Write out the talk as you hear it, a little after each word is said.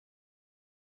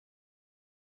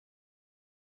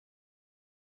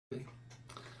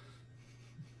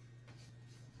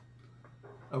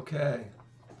Okay.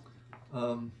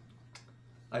 Um,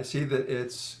 I see that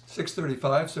it's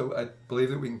 6:35, so I believe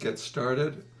that we can get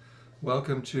started.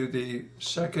 Welcome to the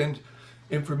second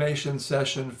information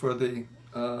session for the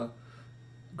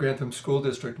Grantham School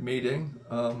District meeting.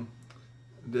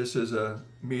 This is a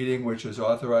meeting which is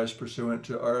authorized pursuant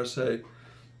to to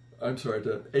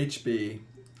HB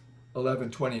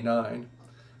 1129,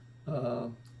 uh,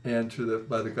 and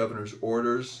by the governor's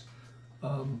orders.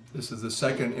 This is the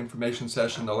second information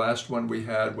session. The last one we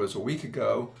had was a week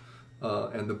ago,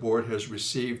 and the board has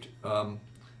received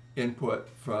input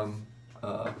uh,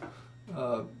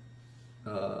 uh,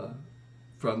 uh,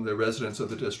 from the residents of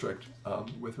the district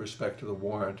with respect to the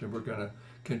warrant, and we're going to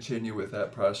continue with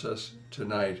that process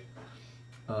tonight.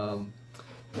 Um,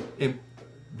 in,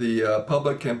 the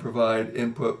public can provide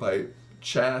input by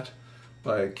chat,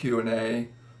 by Q&A,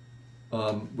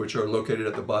 which are located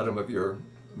at the bottom of your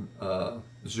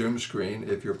Zoom screen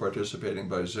if you're participating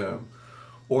by Zoom,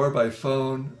 or by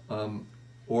phone,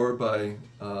 or by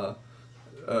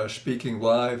speaking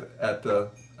live at the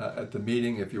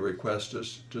meeting. If you request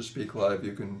us to speak live,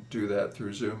 you can do that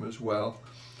through Zoom as well.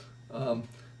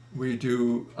 We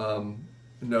do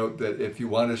note that if you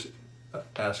want to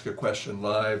ask a question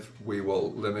live, we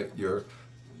will limit your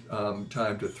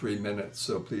time to 3 minutes,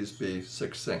 so please be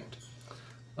succinct.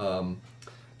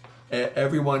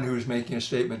 Everyone who's making a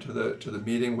statement to the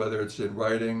meeting, whether it's in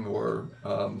writing or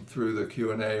through the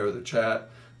Q&A or the chat,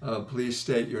 please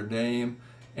state your name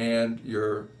and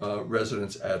your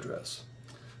residence address.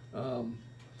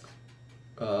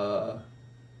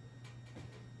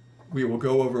 We will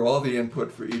go over all the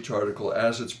input for each article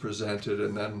as it's presented,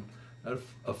 and then at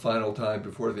a final time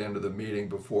before the end of the meeting,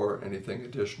 before anything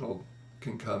additional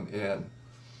can come in.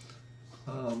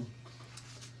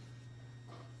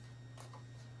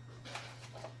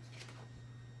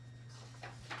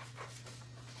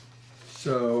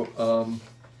 So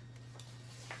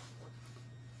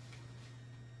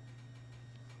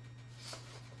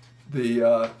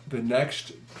the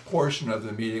next portion of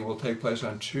the meeting will take place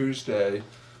on Tuesday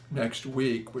next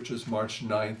week, which is March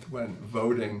 9th, when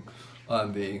voting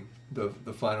on the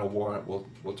final warrant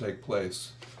will take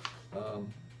place.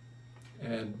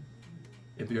 And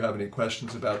if you have any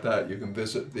questions about that, you can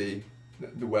visit the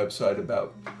website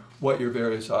about what your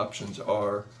various options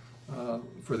are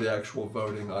for the actual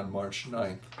voting on March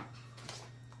 9th.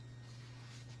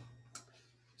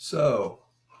 So,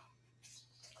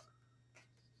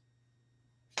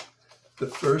 the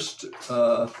first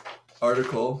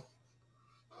article.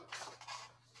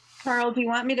 Carl, do you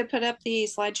want me to put up the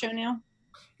slideshow now?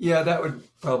 Yeah, that would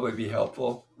probably be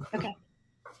helpful. Okay.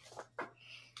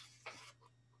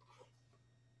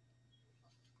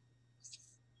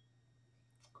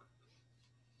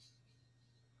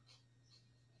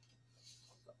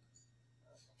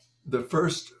 The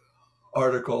first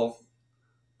article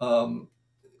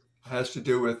has to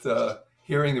do with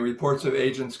hearing the reports of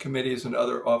agents, committees, and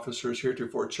other officers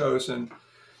heretofore chosen,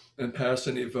 and pass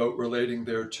any vote relating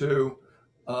thereto.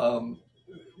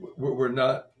 We're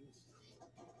not.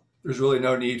 There's really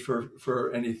no need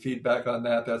for any feedback on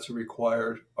that. That's a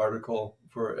required article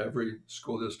for every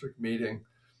school district meeting,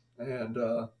 and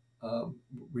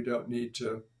we don't need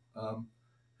to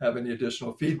have any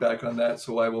additional feedback on that.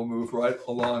 So I will move right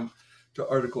along to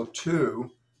Article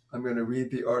 2. I'm going to read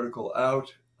the article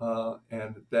out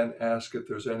and then ask if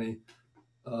there's any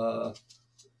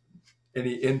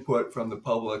input from the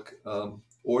public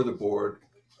or the board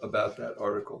about that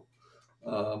article.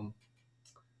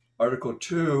 Article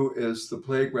 2 is the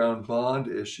playground bond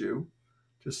issue,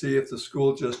 to see if the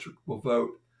school district will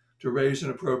vote to raise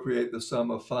and appropriate the sum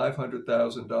of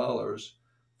 $500,000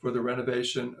 for the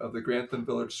renovation of the Grantham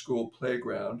Village School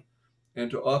playground, and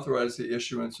to authorize the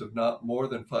issuance of not more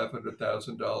than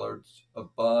 $500,000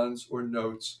 of bonds or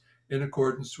notes in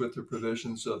accordance with the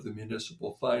provisions of the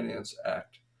Municipal Finance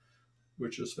Act,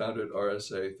 which is found at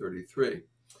RSA 33.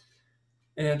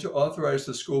 And to authorize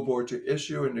the school board to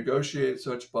issue and negotiate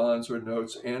such bonds or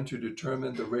notes, and to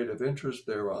determine the rate of interest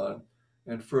thereon,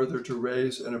 and further to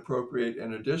raise and appropriate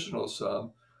an additional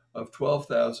sum of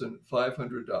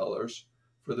 $12,500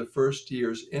 for the first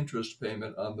year's interest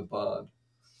payment on the bond.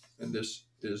 And this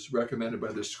is recommended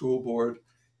by the school board,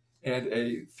 and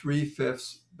a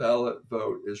 3/5 ballot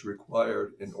vote is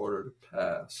required in order to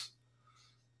pass.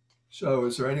 So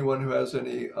is there anyone who has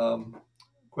any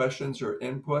questions or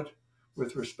input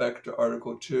with respect to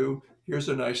Article 2? Here's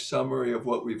a nice summary of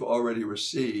what we've already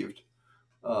received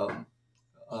from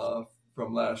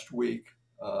last week.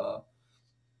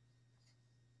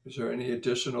 Is there any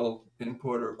additional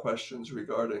input or questions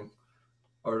regarding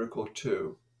Article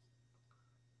 2?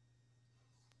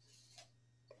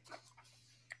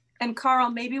 And Carl,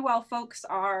 maybe while folks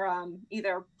are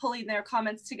either pulling their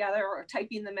comments together or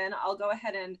typing them in, I'll go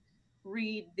ahead and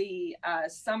read the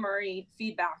summary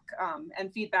feedback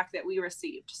and feedback that we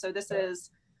received. So this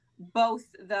is both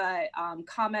the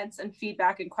comments and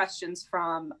feedback and questions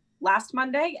from last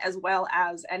Monday, as well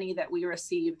as any that we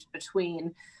received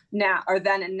between now or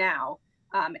then and now.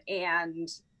 And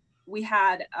we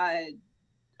had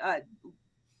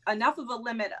enough of a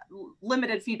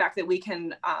limited feedback that we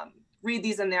can read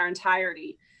these in their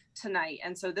entirety tonight.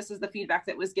 And so this is the feedback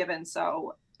that was given.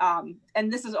 So,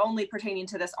 and this is only pertaining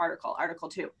to this article, Article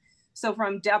 2. So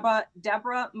from Deborah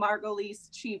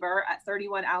Margolis Cheever at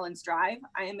 31 Allens Drive,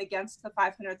 I am against the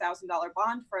 $500,000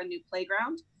 bond for a new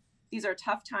playground. These are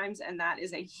tough times, and that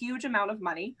is a huge amount of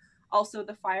money. Also,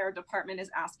 the fire department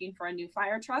is asking for a new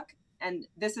fire truck, and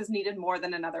this is needed more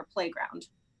than another playground.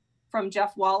 From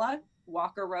Jeff Walla,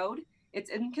 Walker Road, it's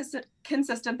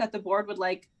inconsistent that the board would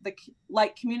like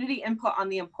community input on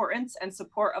the importance and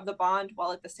support of the bond,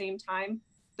 while at the same time,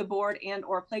 the board and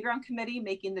or playground committee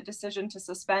making the decision to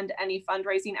suspend any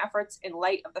fundraising efforts in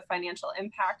light of the financial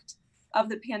impact of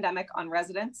the pandemic on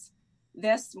residents.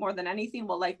 This, more than anything,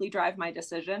 will likely drive my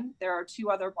decision. There are two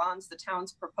other bonds the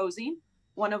town's proposing,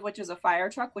 one of which is a fire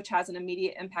truck, which has an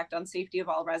immediate impact on safety of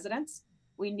all residents.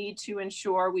 We need to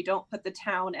ensure we don't put the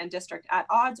town and district at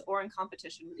odds or in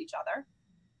competition with each other.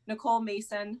 Nicole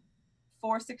Mason,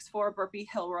 464 Burpee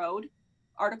Hill Road.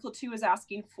 Article 2 is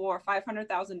asking for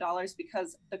 $500,000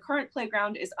 because the current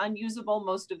playground is unusable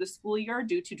most of the school year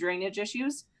due to drainage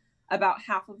issues. About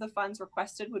half of the funds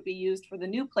requested would be used for the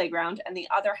new playground and the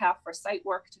other half for site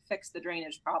work to fix the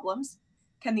drainage problems.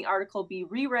 Can the article be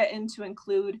rewritten to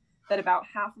include that about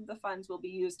half of the funds will be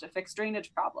used to fix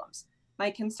drainage problems?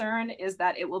 My concern is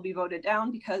that it will be voted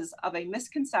down because of a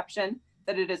misconception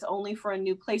that it is only for a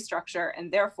new play structure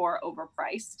and therefore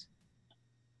overpriced.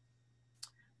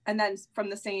 And then from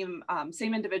the same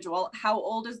individual, how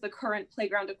old is the current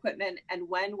playground equipment and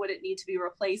when would it need to be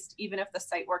replaced, even if the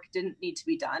site work didn't need to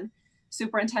be done?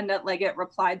 Superintendent Leggett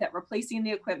replied that replacing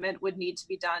the equipment would need to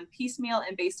be done piecemeal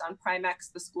and based on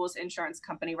Primex, the school's insurance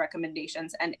company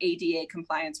recommendations and ADA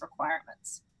compliance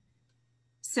requirements.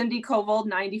 Cindy Kovold,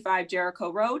 95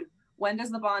 Jericho Road. When does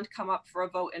the bond come up for a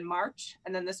vote in March?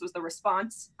 And then this was the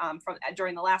response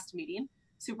during the last meeting.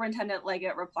 Superintendent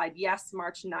Leggett replied, yes,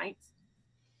 March 9th.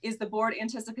 Is the board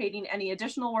anticipating any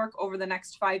additional work over the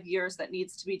next 5 years that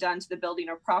needs to be done to the building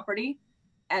or property?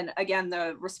 And again,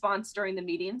 the response during the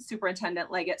meeting,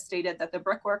 Superintendent Leggett stated that the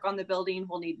brickwork on the building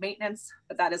will need maintenance,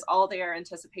 but that is all they are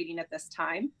anticipating at this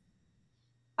time.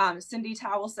 Cindy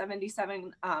Towell,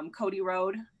 77 Cody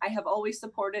Road. I have always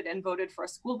supported and voted for a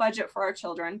school budget for our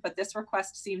children, but this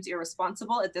request seems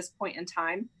irresponsible at this point in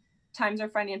time. Times are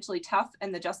financially tough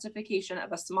and the justification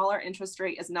of a smaller interest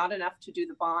rate is not enough to do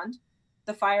the bond.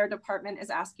 The fire department is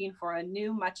asking for a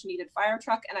new, much needed fire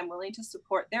truck, and I'm willing to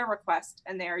support their request,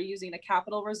 and they are using a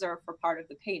capital reserve for part of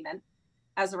the payment.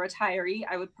 As a retiree,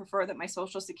 I would prefer that my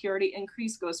Social Security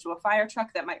increase goes to a fire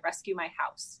truck that might rescue my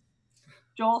house.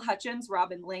 Joel Hutchins,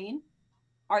 Robin Lane.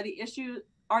 Are the issues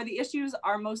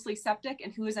are mostly septic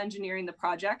and who is engineering the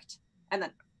project? And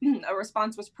then a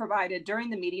response was provided during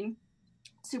the meeting.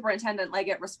 Superintendent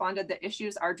Leggett responded that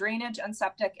issues are drainage and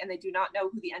septic, and they do not know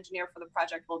who the engineer for the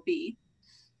project will be.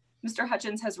 Mr.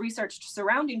 Hutchins has researched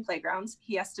surrounding playgrounds.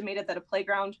 He estimated that a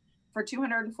playground for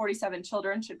 247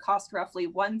 children should cost roughly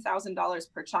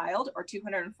 $1,000 per child, or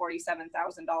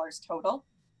 $247,000 total.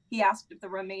 He asked if the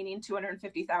remaining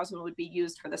 $250,000 would be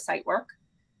used for the site work.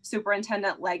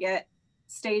 Superintendent Leggett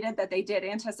stated that they did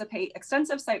anticipate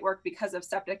extensive site work because of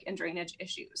septic and drainage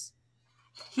issues.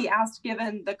 He asked,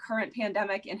 given the current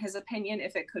pandemic, in his opinion,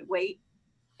 if it could wait.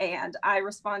 And I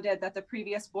responded that the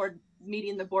previous board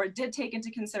meeting, the board did take into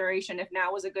consideration if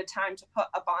now was a good time to put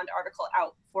a bond article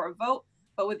out for a vote,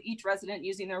 but with each resident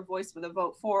using their voice with a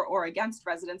vote for or against,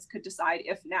 residents could decide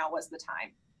if now was the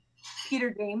time. Peter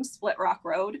James, Split Rock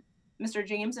Road. Mr.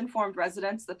 James informed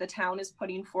residents that the town is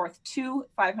putting forth two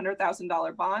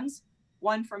 $500,000 bonds,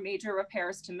 one for major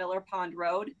repairs to Miller Pond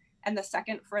Road and the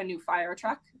second for a new fire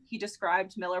truck. He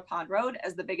described Miller Pond Road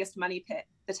as the biggest money pit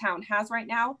the town has right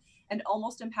now and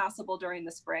almost impassable during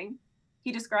the spring.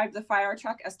 He described the fire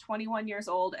truck as 21 years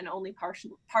old and only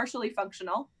partially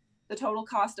functional. The total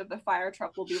cost of the fire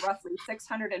truck will be roughly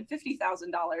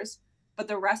 $650,000, but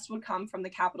the rest would come from the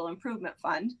capital improvement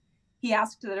fund. He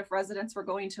asked that if residents were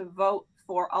going to vote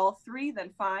for all three,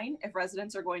 then fine. If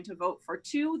residents are going to vote for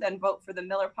two, then vote for the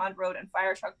Miller Pond Road and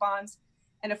fire truck bonds.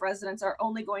 And if residents are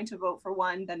only going to vote for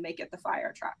one, then make it the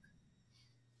fire truck.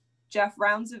 Jeff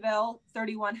Roundsville,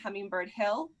 31 Hummingbird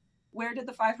Hill. Where did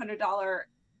the $500,000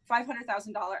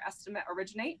 estimate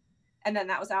originate? And then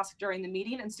that was asked during the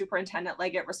meeting, and Superintendent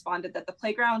Leggett responded that the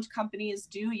playground companies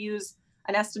do use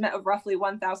an estimate of roughly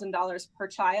 $1,000 per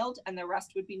child, and the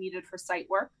rest would be needed for site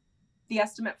work. The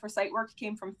estimate for site work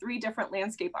came from 3 different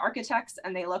landscape architects,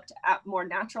 and they looked at more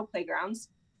natural playgrounds.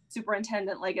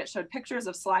 Superintendent Leggett showed pictures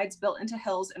of slides built into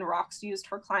hills and rocks used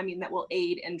for climbing that will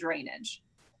aid in drainage.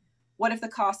 What if the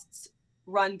costs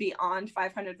run beyond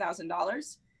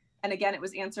 $500,000? And again, it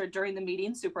was answered during the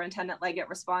meeting. Superintendent Leggett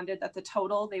responded that the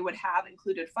total they would have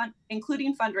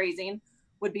including fundraising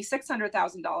would be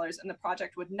 $600,000, and the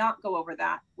project would not go over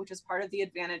that, which is part of the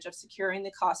advantage of securing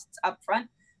the costs upfront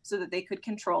so that they could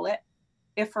control it.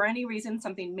 If for any reason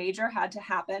something major had to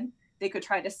happen, they could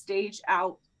try to stage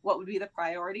out what would be the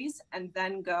priorities and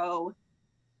then go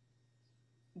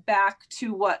back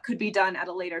to what could be done at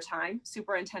a later time.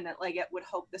 Superintendent Leggett would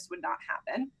hope this would not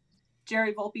happen.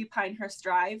 Jerry Volpe, Pinehurst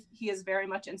Drive, he is very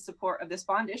much in support of this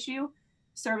bond issue.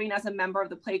 Serving as a member of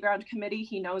the playground committee,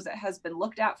 he knows it has been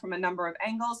looked at from a number of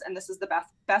angles, and this is the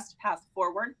best path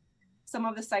forward. Some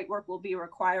of the site work will be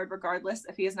required regardless,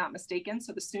 if he is not mistaken.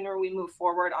 So the sooner we move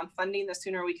forward on funding, the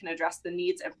sooner we can address the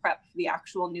needs and prep for the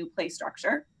actual new play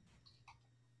structure.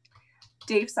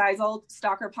 Dave Seisel,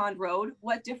 Stalker Pond Road,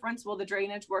 what difference will the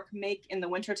drainage work make in the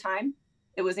wintertime?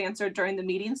 It was answered during the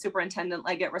meeting. Superintendent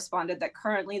Leggett responded that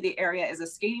currently the area is a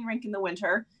skating rink in the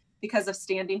winter because of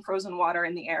standing frozen water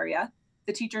in the area.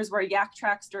 The teachers wear yak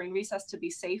tracks during recess to be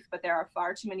safe, but there are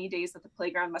far too many days that the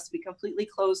playground must be completely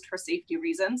closed for safety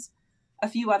reasons. A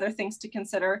few other things to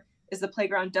consider is the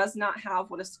playground does not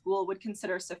have what a school would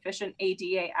consider sufficient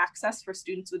ADA access for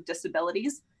students with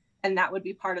disabilities, and that would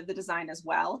be part of the design as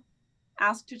well.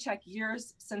 Asked to check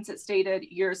years, since it stated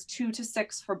years 2 to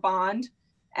 6 for bond,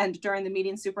 and during the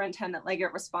meeting, Superintendent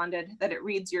Leggett responded that it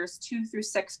reads years 2 through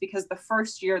 6 because the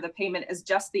first year the payment is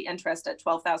just the interest at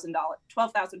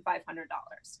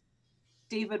 $12,500.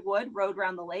 David Wood, Road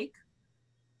Round the Lake.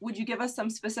 Would you give us some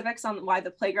specifics on why the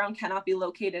playground cannot be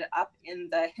located up in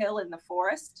the hill in the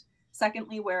forest?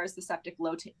 Secondly, where is the septic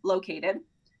located?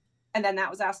 And then that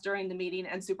was asked during the meeting,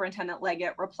 and Superintendent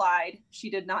Leggett replied she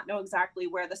did not know exactly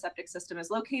where the septic system is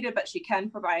located, but she can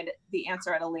provide the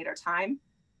answer at a later time.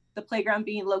 The playground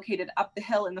being located up the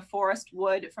hill in the forest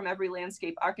would, from every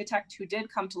landscape architect who did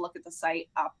come to look at the site,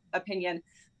 opinion,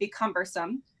 be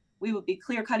cumbersome. We would be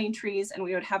clear cutting trees, and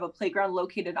we would have a playground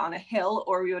located on a hill,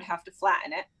 or we would have to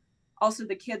flatten it. Also,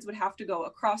 the kids would have to go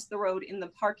across the road in the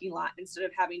parking lot instead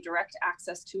of having direct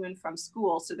access to and from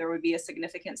school, so there would be a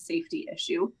significant safety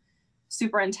issue.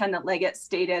 Superintendent Leggett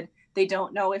stated they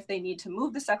don't know if they need to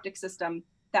move the septic system.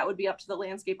 That would be up to the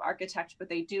landscape architect, but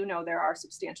they do know there are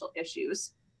substantial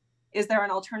issues. Is there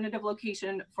an alternative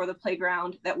location for the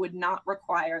playground that would not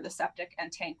require the septic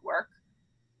and tank work?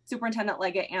 Superintendent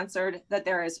Leggett answered that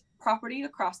there is property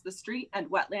across the street and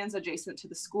wetlands adjacent to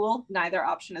the school. Neither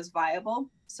option is viable,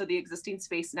 so the existing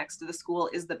space next to the school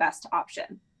is the best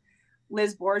option.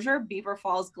 Liz Borger, Beaver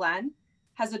Falls Glen,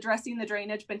 has addressing the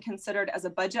drainage been considered as a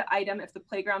budget item if the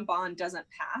playground bond doesn't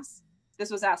pass? This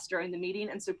was asked during the meeting,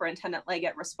 and Superintendent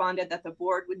Leggett responded that the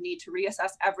board would need to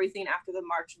reassess everything after the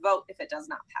March vote if it does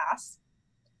not pass.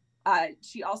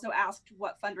 She also asked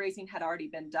what fundraising had already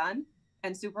been done,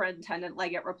 and Superintendent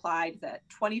Leggett replied that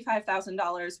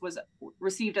 $25,000 was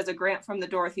received as a grant from the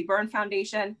Dorothy Byrne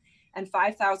Foundation and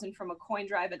 $5,000 from a coin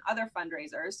drive and other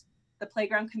fundraisers. The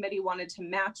playground committee wanted to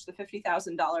match the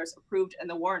 $50,000 approved in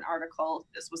the warrant article,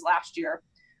 this was last year,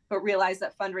 but realized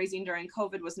that fundraising during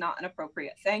COVID was not an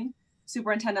appropriate thing.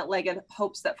 Superintendent Leggett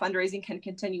hopes that fundraising can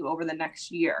continue over the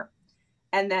next year.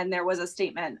 And then there was a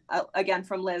statement, again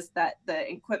from Liz, that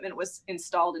the equipment was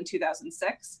installed in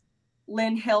 2006.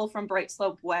 Lynn Hill from Bright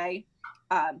Slope Way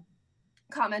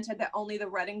commented that only the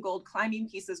red and gold climbing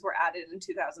pieces were added in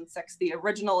 2006. The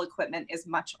original equipment is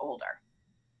much older.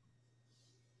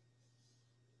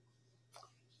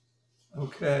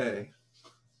 Okay.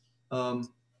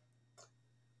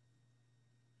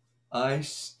 I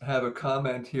have a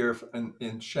comment here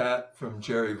in chat from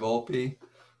Jerry Volpe.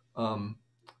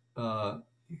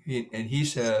 He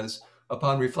says,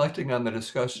 upon reflecting on the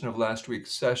discussion of last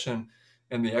week's session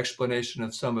and the explanation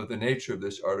of some of the nature of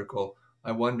this article,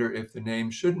 I wonder if the name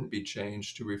shouldn't be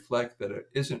changed to reflect that it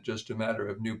isn't just a matter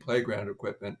of new playground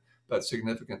equipment, but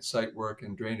significant site work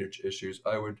and drainage issues.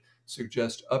 I would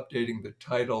suggest updating the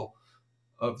title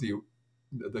of the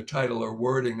title or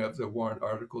wording of the warrant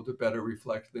article to better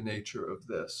reflect the nature of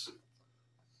this.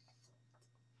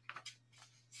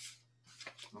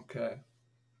 Okay.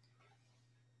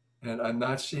 And I'm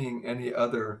not seeing any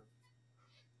other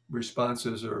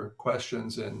responses or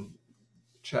questions in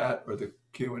chat or the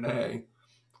Q&A.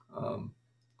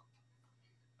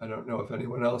 I don't know if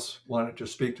anyone else wanted to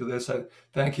speak to this. I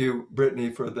thank you, Brittany,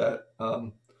 for that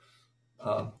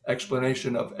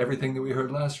explanation of everything that we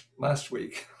heard last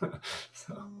week.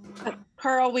 So,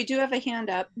 Carl, we do have a hand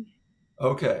up.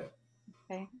 okay,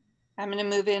 Okay. I'm going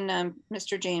to move in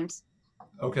Mr. James.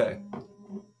 okay.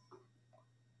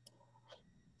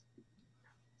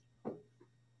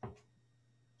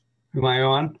 Am I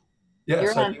on? Yes,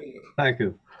 You're on. Thank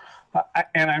you.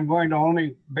 And I'm going to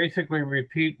only basically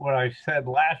repeat what I said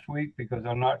last week because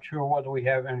I'm not sure whether we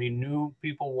have any new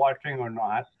people watching or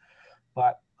not.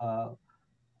 But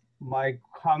my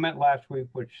comment last week,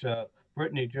 which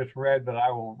Brittany just read, but I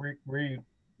will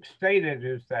restate it,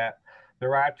 is that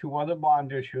there are two other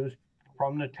bond issues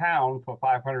from the town for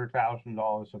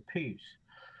 $500,000 apiece.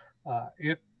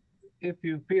 If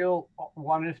you feel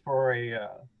one is for a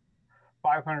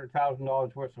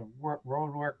 $500,000 worth of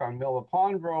road work on Miller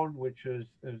Pond Road, which is,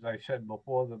 as I said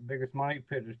before, the biggest money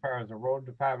pit as far as the road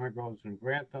department goes in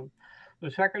Grantham.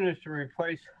 The second is to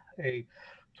replace a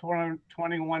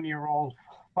 21-year-old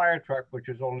fire truck, which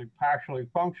is only partially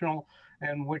functional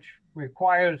and which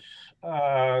requires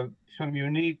some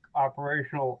unique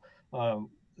operational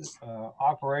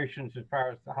operations as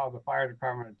far as how the fire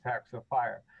department attacks a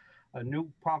fire. A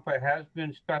new pumper has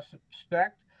been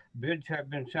spec'd. Bids have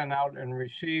been sent out and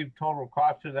received. Total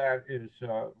cost of that is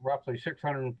roughly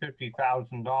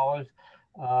 $650,000.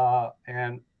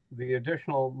 And the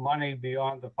additional money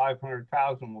beyond the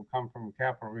 $500,000 will come from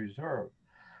capital reserve.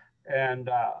 And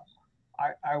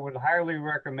I would highly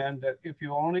recommend that if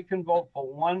you only can vote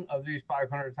for one of these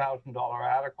 $500,000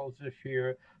 articles this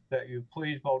year, that you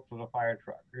please vote for the fire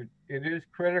truck. It is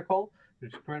critical.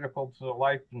 It's critical to the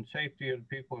life and safety of the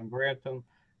people in Grantham.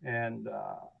 And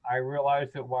I realize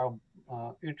that while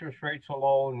interest rates are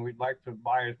low and we'd like to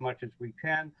buy as much as we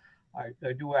can, I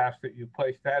do ask that you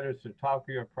place that as the top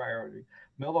of your priority.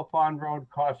 Miller Pond Road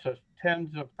costs us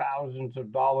tens of thousands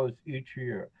of dollars each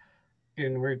year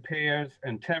in repairs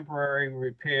and temporary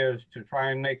repairs to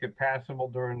try and make it passable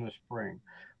during the spring.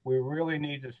 We really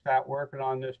need to start working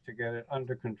on this to get it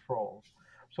under control.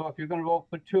 So if you're going to vote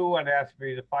for two, I'd ask to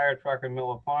be the fire truck and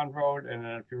Miller Pond Road. And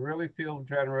then if you really feel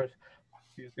generous,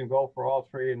 you can go for all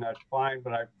three, and that's fine.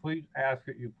 But I please ask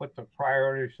that you put the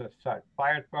priorities as such: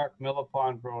 fire truck, Miller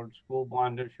Pond Road, school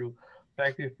bond issue.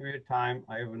 Thank you for your time.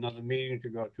 I have another meeting to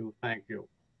go to. Thank you.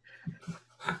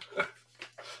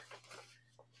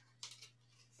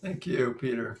 Thank you,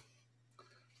 Peter.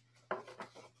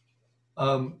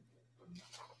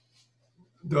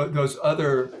 Those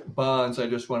other bonds, I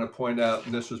just want to point out,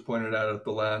 and this was pointed out at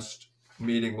the last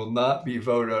meeting, will not be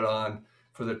voted on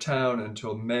for the town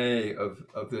until May of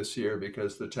this year,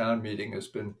 because the town meeting has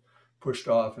been pushed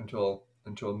off until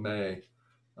May.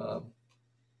 I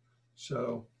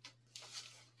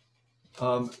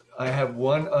have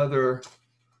one other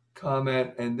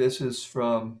comment, and this is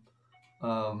from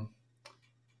Tanya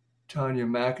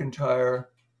McIntyre.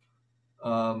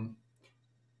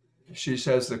 She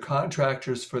says the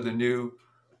contractors for the new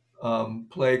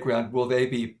playground, will they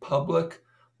be public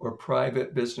or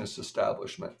private business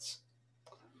establishments?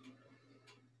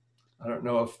 I don't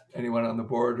know if anyone on the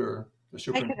board or the I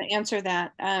superintendent. can answer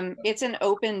that. It's an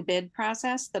open bid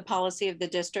process. The policy of the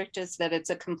district is that it's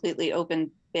a completely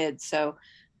open bid. So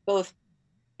both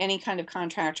any kind of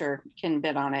contractor can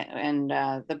bid on it, and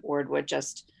the board would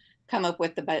just come up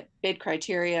with the bid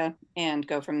criteria and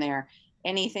go from there.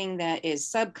 Anything that is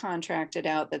subcontracted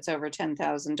out that's over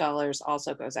 $10,000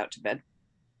 also goes out to bid.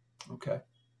 Okay,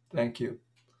 thank you.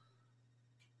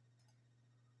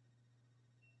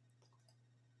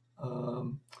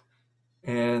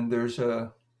 And there's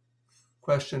a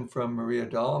question from Maria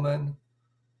Dahlman,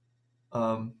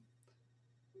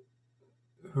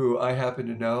 who I happen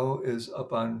to know is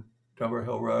up on Dumber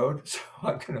Hill Road, so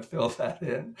I'm going to fill that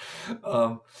in.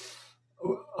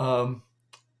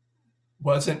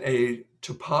 Wasn't a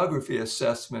topography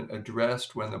assessment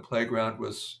addressed when the playground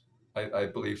was, I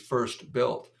believe, first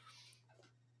built?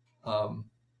 I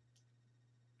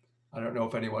don't know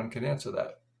if anyone can answer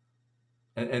that.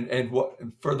 And what,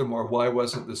 furthermore, why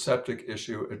wasn't the septic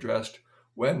issue addressed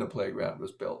when the playground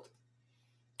was built?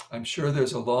 I'm sure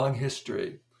there's a long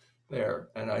history there,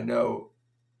 and I know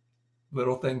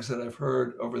little things that I've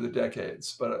heard over the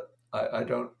decades, but I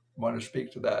don't want to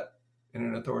speak to that in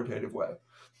an authoritative way.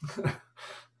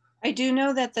 I do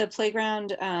know that the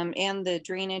playground and the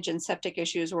drainage and septic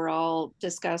issues were all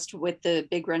discussed with the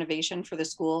big renovation for the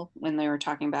school when they were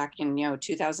talking back in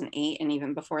 2008 and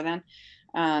even before then.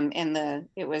 And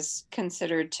it was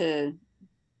considered to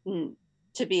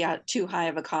be too high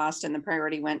of a cost, and the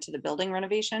priority went to the building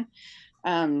renovation.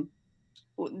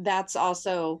 That's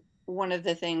also one of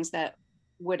the things that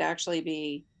would actually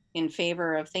be in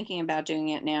favor of thinking about doing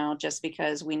it now, just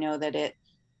because we know that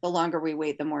the longer we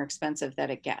wait, the more expensive that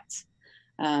it gets.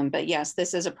 But yes,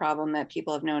 this is a problem that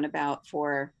people have known about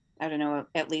for, I don't know,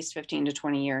 at least 15 to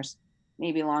 20 years,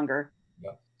 maybe longer.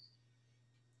 Yeah.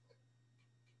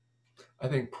 I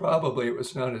think probably it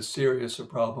was not as serious a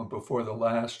problem before the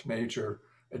last major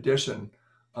addition,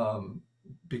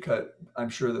 because I'm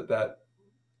sure that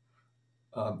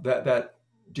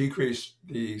decreased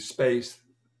the space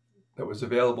that was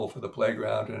available for the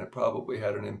playground, and it probably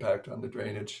had an impact on the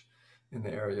drainage in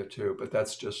the area too. But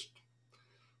that's just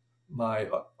my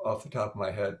off the top of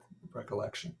my head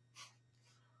recollection.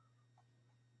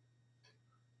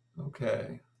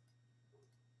 Okay.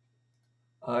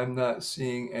 I'm not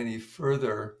seeing any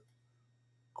further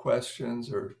questions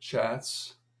or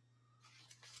chats.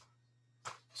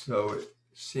 So it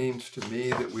seems to me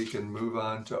that we can move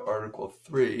on to Article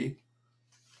 3.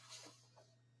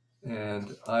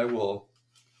 And I will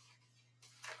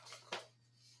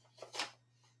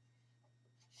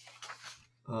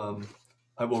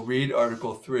read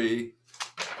Article 3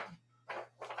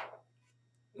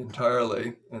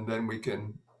 entirely, and then we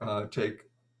can take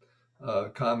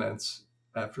comments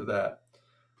after that.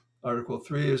 Article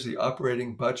 3 is the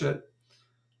operating budget,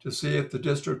 to see if the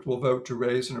district will vote to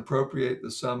raise and appropriate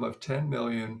the sum of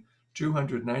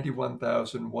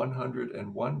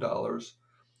 $10,291,101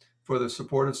 for the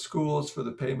support of schools, for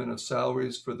the payment of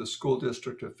salaries for the school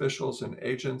district officials and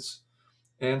agents,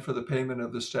 and for the payment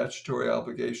of the statutory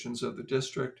obligations of the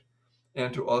district,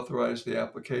 and to authorize the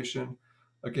application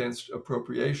against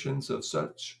appropriations of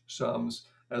such sums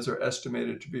as are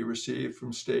estimated to be received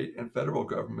from state and federal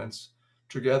governments,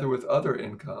 together with other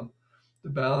income, the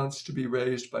balance to be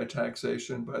raised by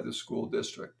taxation by the school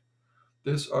district.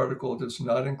 This article does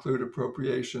not include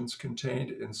appropriations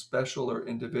contained in special or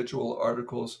individual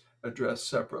articles addressed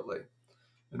separately,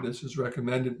 and this is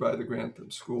recommended by the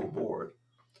Grantham School Board.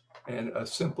 And a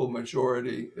simple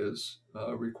majority is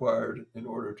required in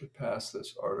order to pass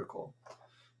this article.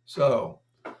 So,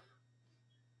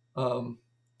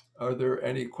 are there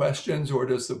any questions, or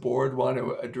does the board want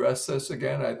to address this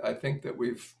again? I think that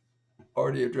we've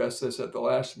already addressed this at the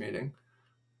last meeting.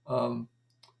 I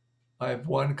have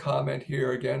one comment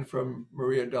here again from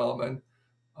Maria Dahlman,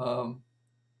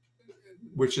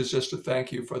 which is just a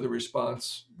thank you for the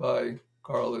response by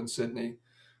Carl and Sydney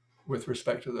with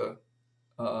respect to the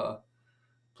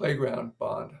playground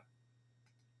bond.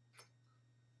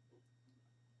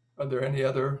 Are there any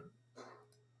other?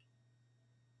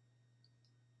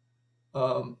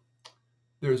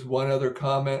 There's one other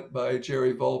comment by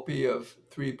Jerry Volpe of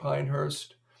 3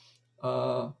 Pinehurst.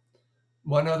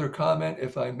 One other comment,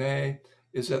 if I may,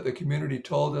 is that the community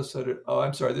told us that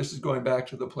I'm sorry, this is going back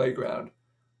to the playground.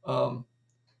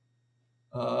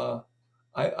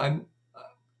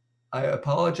 I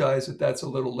apologize that that's a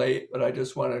little late, but I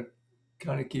just want to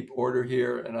kind of keep order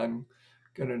here, and I'm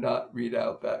going to not read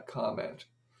out that comment,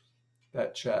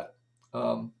 that chat.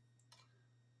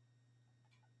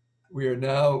 We are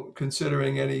now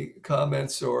considering any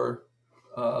comments or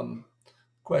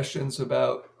questions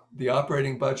about the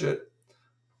operating budget,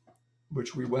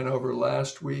 which we went over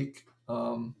last week.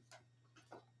 And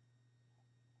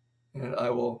I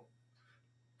will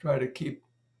try to keep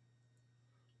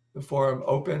the forum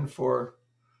open for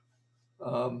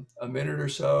a minute or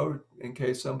so in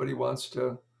case somebody wants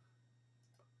to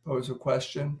pose a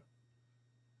question.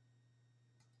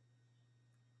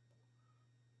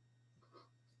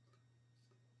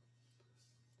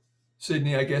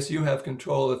 Sydney, I guess you have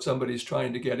control if somebody's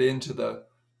trying to get into the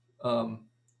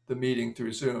meeting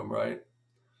through Zoom, right?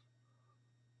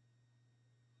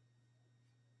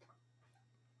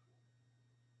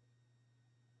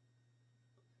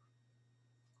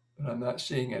 But I'm not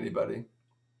seeing anybody.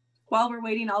 While we're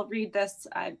waiting, I'll read this.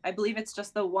 I believe it's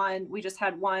just the one. We just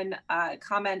had one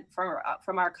comment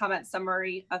from our comment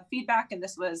summary of feedback, and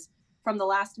this was from the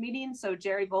last meeting. So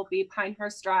Jerry Volpe,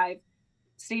 Pinehurst Drive,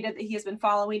 stated that he has been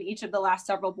following each of the last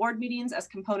several board meetings as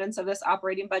components of this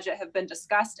operating budget have been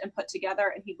discussed and put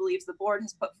together, and he believes the board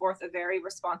has put forth a very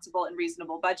responsible and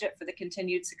reasonable budget for the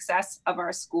continued success of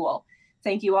our school.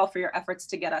 Thank you all for your efforts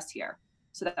to get us here.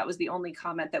 So that was the only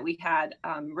comment that we had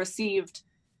received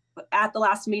at the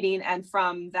last meeting and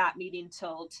from that meeting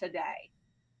till today.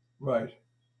 Right.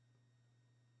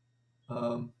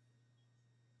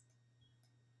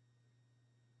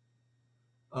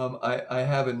 I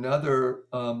have another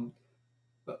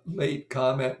late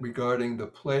comment regarding the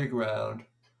playground.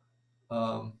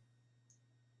 And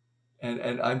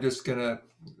I'm just gonna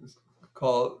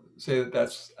say that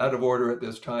that's out of order at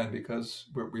this time because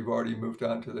we've already moved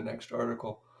on to the next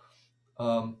article.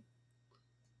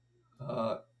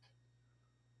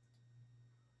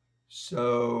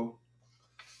 So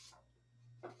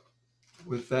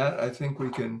with that, I think we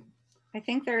can, I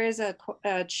think there is a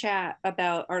chat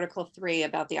about Article 3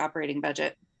 about the operating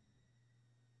budget.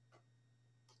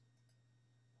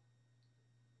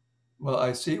 well,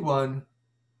 I see one.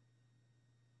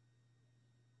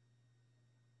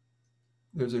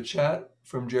 There's a chat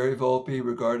from Jerry Volpe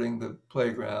regarding the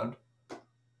playground.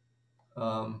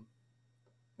 And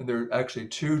there are actually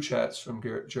two chats from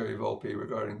Jerry Volpe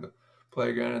regarding the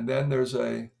playground. And then there's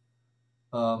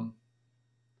um,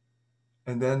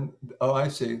 oh, I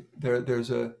see. There's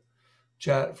a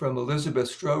chat from Elizabeth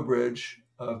Strobridge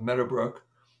of Meadowbrook.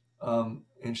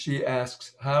 And she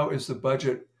asks, how is the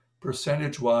budget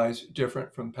percentage-wise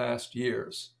different from past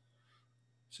years?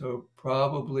 So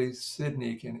probably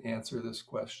Sydney can answer this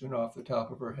question off the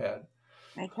top of her head.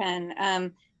 I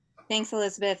can. Thanks,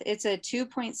 Elizabeth. It's a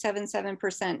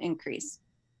 2.77% increase.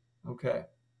 Okay.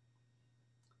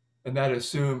 And that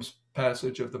assumes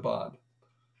passage of the bond.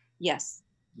 Yes.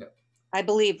 Yep. I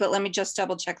believe, but let me just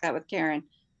double check that with Karen.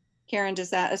 Karen,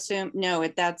 does that assume? No,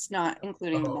 that's not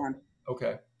including the bond.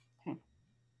 Okay. Okay.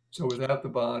 So without the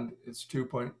bond, it's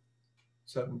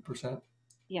 2.7%.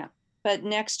 Yeah. But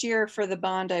next year for the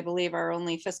bond, I believe our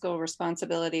only fiscal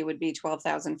responsibility would be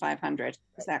 12,500.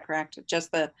 Is that correct?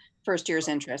 Just the first year's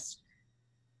interest.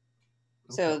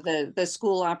 So the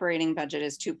school operating budget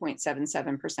is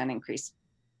 2.77% increase.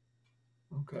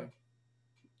 Okay.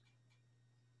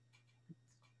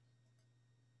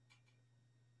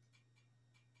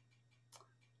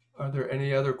 Are there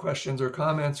any other questions or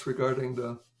comments regarding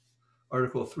the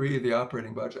Article 3, the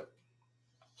operating budget?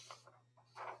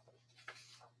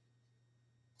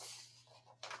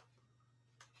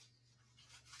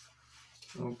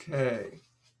 Okay.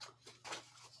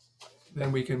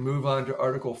 Then we can move on to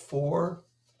Article 4.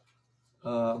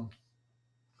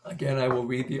 Again, I will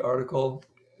read the article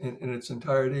in its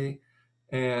entirety,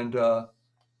 and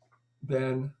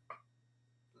then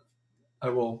I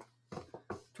will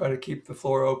try to keep the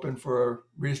floor open for a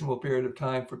reasonable period of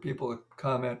time for people to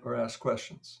comment or ask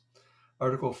questions.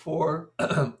 Article 4,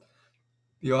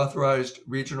 the Authorized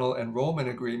Regional Enrollment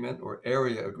Agreement or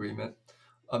Area Agreement,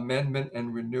 Amendment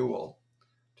and Renewal.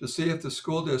 To see if the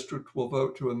school district will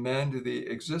vote to amend the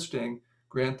existing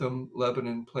Grantham,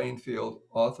 Lebanon, Plainfield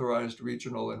Authorized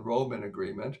Regional Enrollment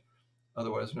Agreement,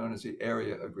 otherwise known as the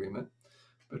Area Agreement,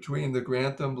 between the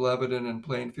Grantham, Lebanon, and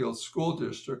Plainfield school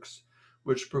districts,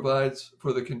 which provides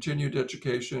for the continued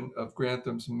education of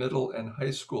Grantham's middle and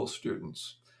high school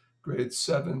students, grades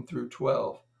 7 through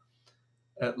 12,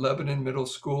 at Lebanon Middle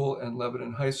School and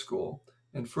Lebanon High School,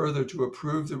 and further to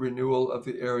approve the renewal of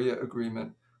the area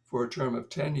agreement for a term of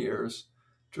 10 years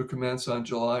to commence on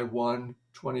July 1,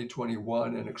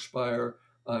 2021 and expire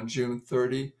on June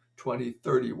 30,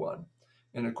 2031,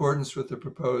 in accordance with the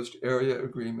proposed area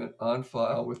agreement on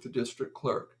file with the district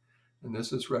clerk. And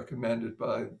this is recommended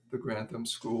by the Grantham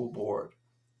School Board.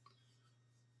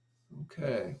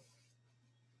 Okay.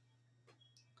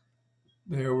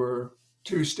 There were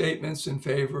two statements in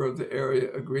favor of the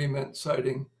area agreement,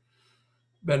 citing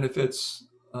benefits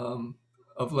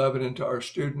of Lebanon to our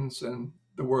students and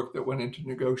the work that went into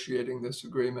negotiating this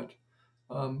agreement.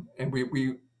 And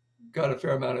we got a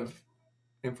fair amount of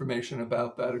information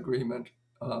about that agreement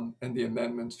and the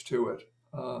amendments to it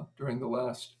during the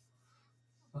last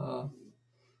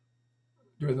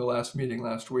meeting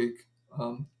last week.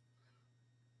 And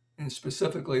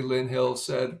specifically, Lynn Hill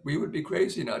said, we would be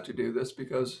crazy not to do this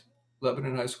because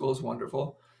Lebanon High School is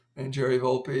wonderful. And Jerry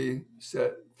Volpe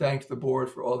thanked the board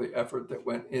for all the effort that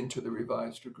went into the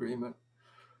revised agreement.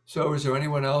 So is there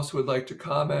anyone else who would like to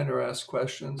comment or ask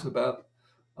questions about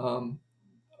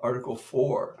Article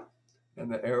 4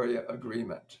 and the area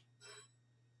agreement?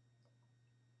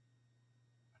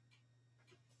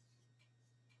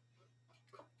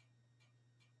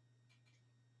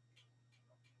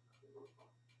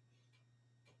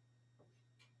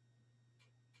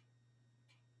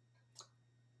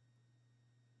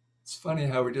 It's funny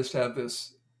how we just have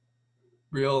this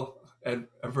real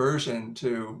aversion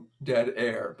to dead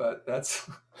air, but that's,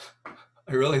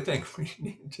 I really think we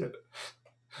need to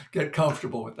get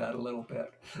comfortable with that a little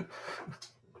bit.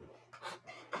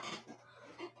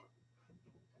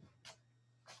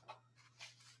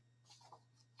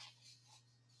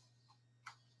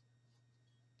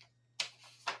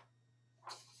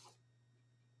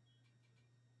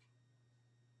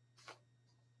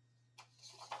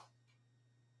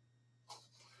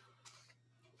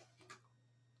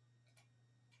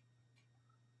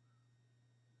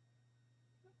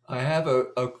 I have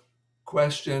a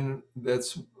question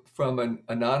that's from an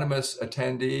anonymous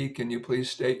attendee. Can you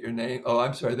please state your name? Oh,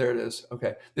 I'm sorry, there it is.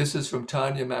 Okay. This is from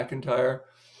Tanya McIntyre.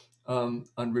 on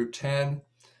Route 10,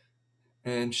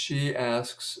 and she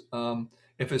asks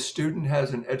if a student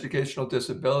has an educational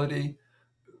disability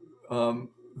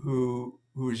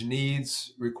whose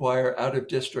needs require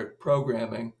out-of-district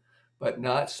programming, but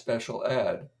not special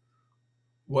ed,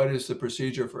 what is the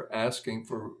procedure for asking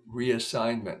for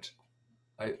reassignment?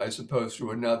 I suppose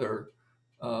through another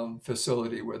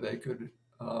facility where they could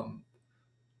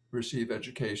receive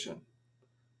education.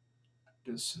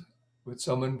 Would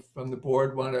someone from the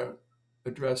board want to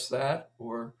address that,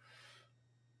 or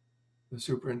the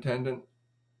superintendent?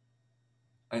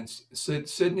 And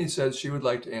Sydney says she would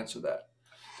like to answer that.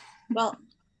 Well,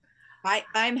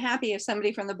 I'm happy if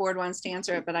somebody from the board wants to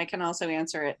answer it, but I can also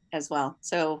answer it as well.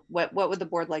 So what would the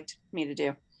board like me to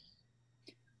do?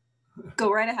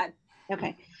 Go right ahead.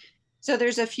 Okay. So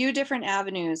there's a few different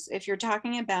avenues. If you're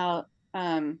talking about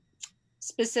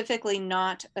specifically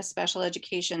not a special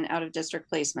education out of district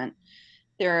placement,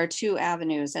 there are two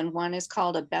avenues, and one is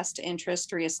called a best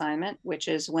interest reassignment, which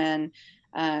is when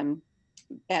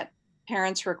at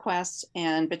parents' requests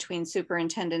and between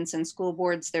superintendents and school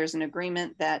boards, there's an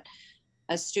agreement that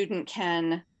a student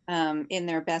can, in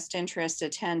their best interest,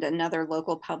 attend another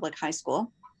local public high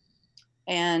school.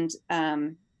 And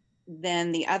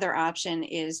then the other option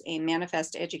is a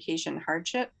manifest education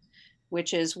hardship,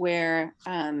 which is where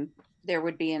there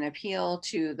would be an appeal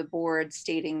to the board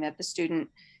stating that the student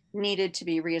needed to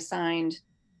be reassigned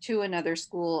to another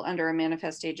school under a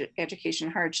manifest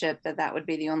education hardship, that would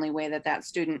be the only way that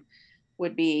student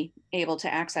would be able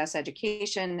to access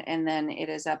education. And then it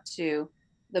is up to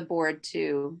the board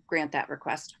to grant that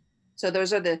request. So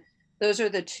those are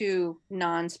the two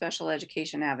non-special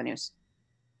education avenues.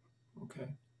 Okay.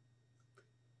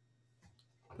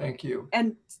 Thank you.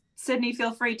 And Sydney,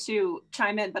 feel free to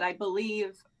chime in, but I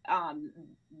believe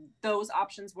those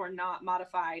options were not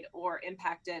modified or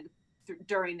impacted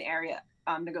during the area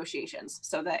negotiations.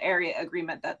 So the area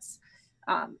agreement that's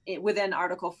within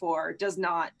Article 4 does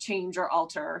not change or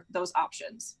alter those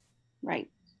options. Right.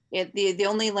 The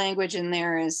only language in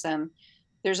there is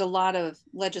there's a lot of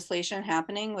legislation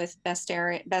happening with best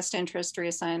interest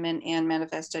reassignment and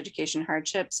manifest education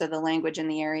hardship. So the language in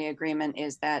the area agreement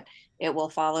is that it will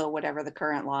follow whatever the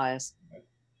current law is.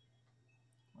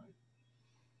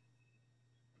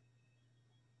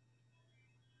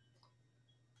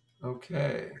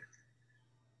 Okay.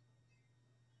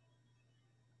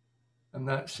 I'm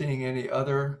not seeing any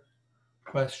other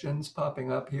questions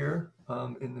popping up here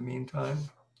in the meantime.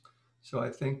 So I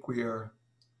think we are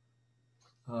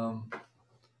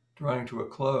drawing to a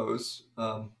close.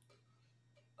 We're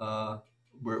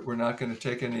not going to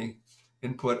take any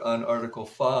input on Article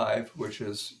 5, which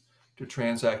is to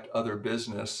transact other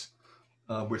business,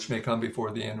 which may come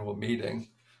before the annual meeting.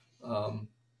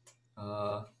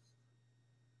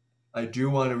 I do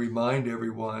want to remind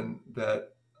everyone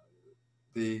that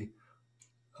the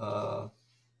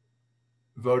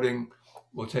voting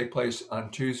will take place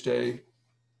on Tuesday,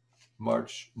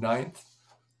 March 9th.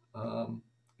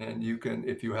 And you can,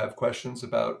 if you have questions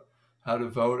about how to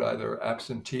vote, either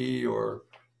absentee or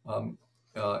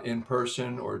in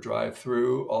person or drive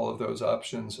through, all of those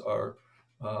options are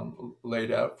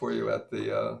laid out for you at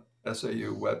the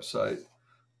SAU website.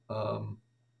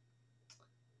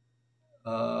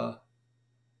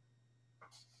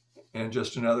 And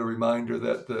just another reminder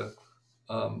that the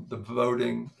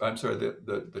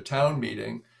town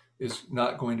meeting is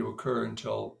not going to occur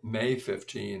until May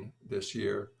 15 this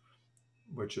year,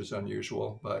 which is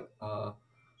unusual, but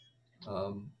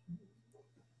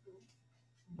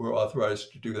we're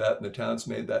authorized to do that, and the town's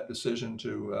made that decision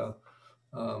to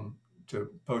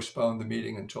postpone the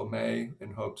meeting until May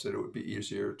in hopes that it would be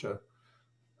easier to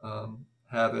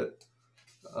have it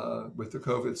with the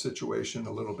COVID situation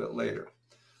a little bit later.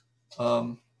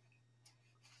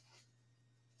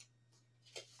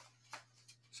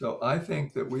 So I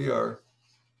think that we are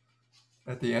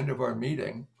at the end of our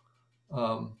meeting.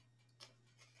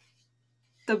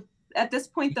 At this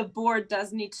point, the board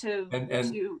does need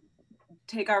to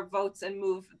take our votes and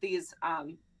move these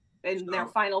in their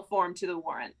final form to the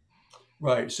warrant.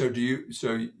 Right. So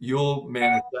you'll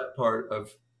manage that part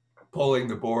of polling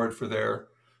the board for their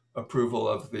approval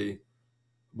of the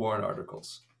warrant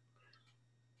articles.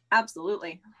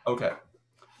 Absolutely. Okay.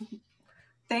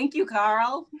 Thank you,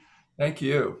 Carl. Thank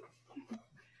you.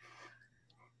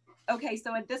 Okay,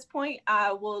 so at this point,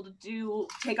 we'll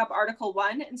take up Article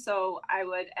 1. And so I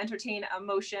would entertain a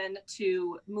motion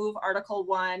to move Article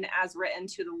 1 as written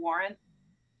to the warrant.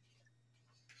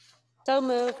 So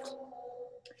moved.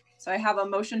 So I have a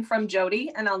motion from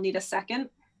Jody, and I'll need a second.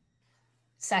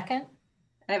 Second.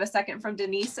 I have a second from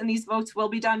Denise, and these votes will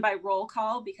be done by roll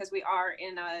call because we are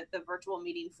in the virtual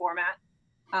meeting format.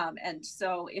 And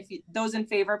so those in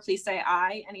favor, please say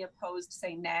aye. Any opposed,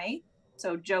 say nay.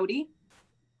 So Jody?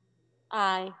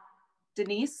 Aye.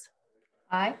 Denise?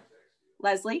 Aye.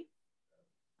 Leslie?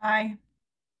 Aye.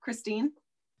 Christine?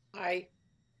 Aye.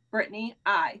 Brittany?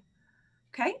 Aye.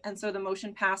 Okay, and so the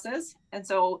motion passes. And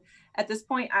so at this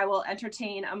point, I will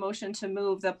entertain a motion to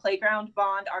move the playground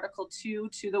bond Article 2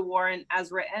 to the warrant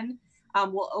as written.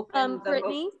 We'll open the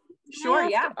Brittany? Sure,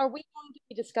 yeah. Are we going to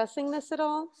be discussing this at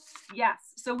all?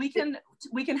 Yes, so we can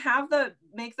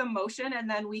make the motion and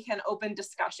then we can open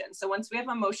discussion. So once we have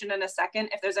a motion and a second,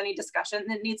 if there's any discussion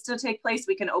that needs to take place,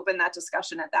 we can open that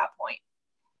discussion at that point.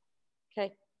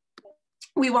 Okay.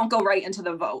 We won't go right into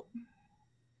the vote.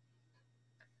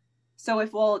 So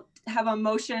if we'll have a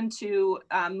motion to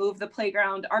move the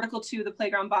playground, Article 2, the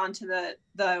playground bond to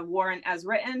the warrant as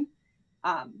written.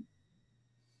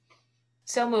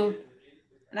 So moved.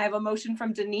 And I have a motion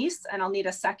from Denise and I'll need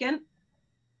a second.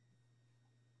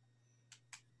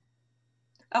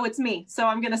 Oh, it's me.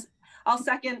 So I'll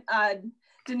second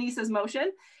Denise's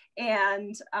motion.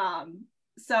 And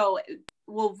so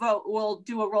we'll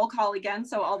do a roll call again.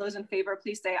 So all those in favor,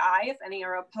 please say aye. If any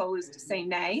are opposed, say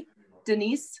nay.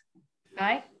 Denise?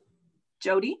 Aye.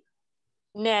 Jody?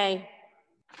 Nay.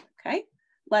 Okay.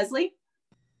 Leslie?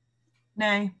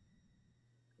 Nay.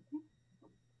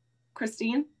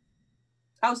 Christine?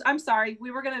 Oh, I'm sorry.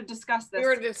 We were going to discuss this. We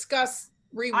were to discuss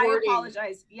rewording. I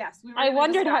apologize. Yes. We were I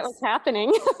wondered what was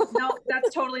happening. No,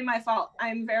 that's totally my fault.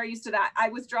 I'm very used to that. I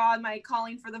withdraw my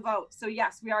calling for the vote. So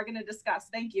yes, we are going to discuss.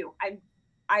 Thank you.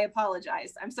 I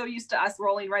apologize. I'm so used to us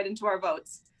rolling right into our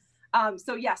votes.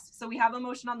 So yes, so we have a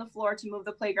motion on the floor to move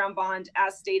the playground bond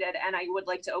as stated, and I would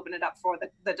like to open it up for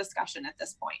the discussion at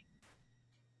this point.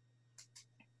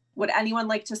 Would anyone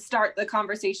like to start the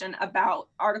conversation about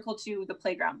Article 2, the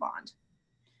playground bond?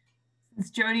 Since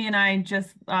Jody and I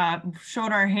just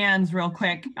showed our hands real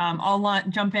quick, I'll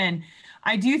jump in.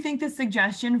 I do think the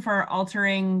suggestion for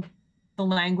altering the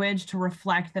language to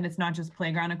reflect that it's not just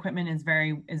playground equipment is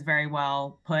very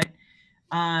well put.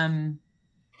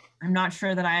 I'm not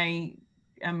sure that I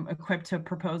am equipped to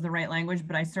propose the right language,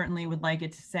 but I certainly would like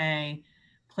it to say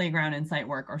playground and site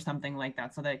work or something like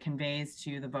that, so that it conveys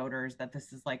to the voters that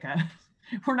this is like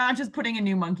we're not just putting in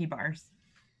new monkey bars.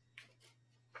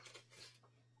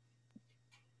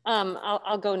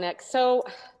 I'll go next. So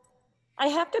I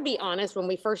have to be honest, when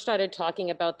we first started talking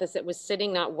about this, it was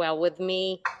sitting not well with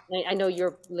me. I know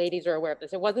your ladies are aware of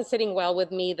this. It wasn't sitting well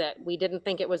with me that we didn't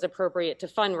think it was appropriate to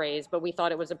fundraise, but we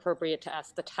thought it was appropriate to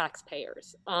ask the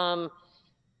taxpayers.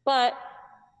 But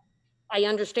I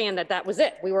understand that was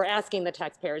it. We were asking the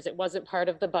taxpayers. It wasn't part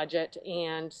of the budget.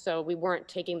 And so we weren't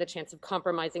taking the chance of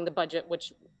compromising the budget,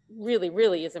 which really,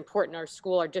 really is important. Our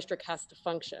school, our district has to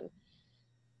function.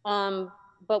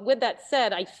 But with that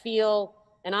said, I feel,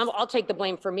 and I'll take the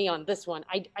blame for me on this one.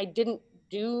 I didn't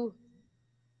do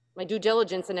my due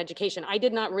diligence in education. I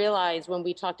did not realize when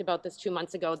we talked about this 2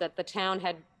 months ago that the town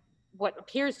had what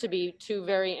appears to be 2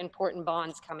 very important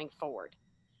bonds coming forward.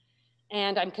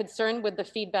 And I'm concerned with the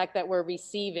feedback that we're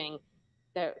receiving,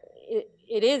 that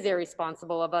it is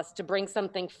irresponsible of us to bring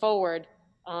something forward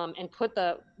and put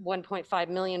the 1.5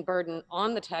 million burden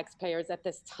on the taxpayers at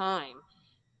this time.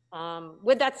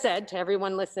 With that said, to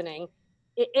everyone listening,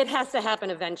 it has to happen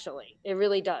eventually. It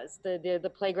really does.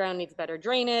 The playground needs better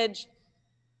drainage.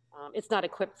 It's not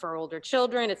equipped for older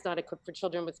children. It's not equipped for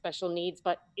children with special needs,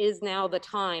 but is now the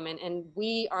time. And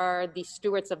we are the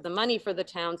stewards of the money for the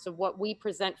town. So what we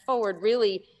present forward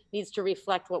really needs to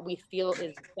reflect what we feel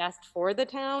is best for the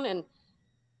town. And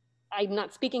I'm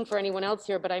not speaking for anyone else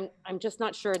here, but I'm just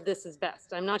not sure this is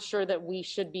best. I'm not sure that we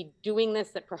should be doing this,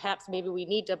 that perhaps maybe we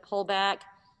need to pull back.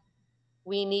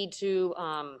 We need to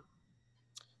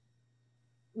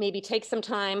maybe take some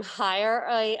time, hire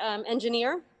a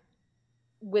engineer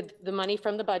with the money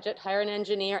from the budget, hire an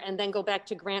engineer, and then go back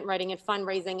to grant writing and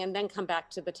fundraising, and then come back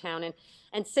to the town.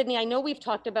 And Sydney, I know we've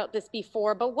talked about this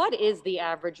before, but what is the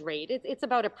average rate? It's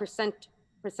about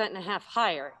 1.5%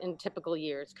 higher in typical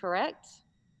years, correct?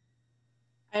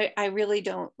 I really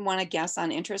don't want to guess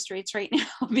on interest rates right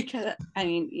now because I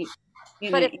mean,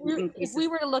 but if we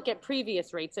were to look at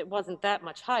previous rates, it wasn't that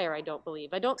much higher, I don't believe.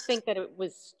 I don't think that it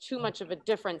was too much of a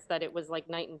difference, that it was like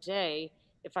night and day,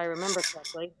 if I remember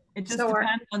correctly. It just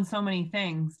depends on so many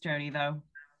things, Jody, though.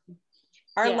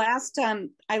 Our last,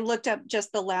 I looked up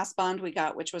just the last bond we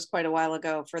got, which was quite a while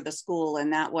ago for the school,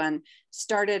 and that one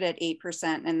started at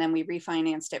 8%, and then we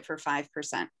refinanced it for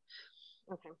 5%.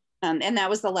 Okay. And that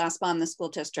was the last bond the school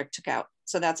district took out.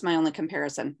 So that's my only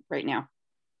comparison right now.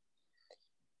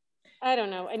 I don't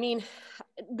know. I mean,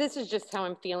 this is just how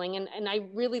I'm feeling. And I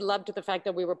really loved the fact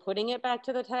that we were putting it back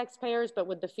to the taxpayers, but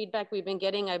with the feedback we've been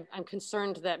getting, I'm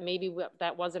concerned that maybe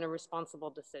that wasn't a responsible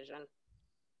decision.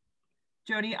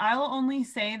 Jody, I'll only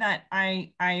say that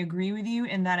I agree with you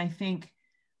in that I think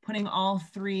putting all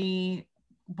 3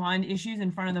 bond issues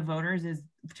in front of the voters is,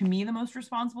 to me, the most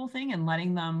responsible thing, and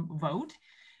letting them vote.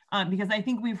 Because I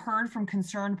think we've heard from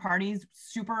concerned parties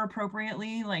super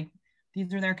appropriately, like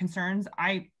these are their concerns.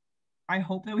 I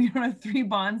hope that we don't have 3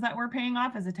 bonds that we're paying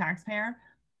off as a taxpayer.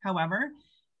 However,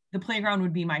 the playground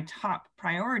would be my top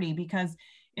priority, because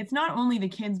it's not only the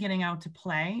kids getting out to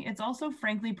play, it's also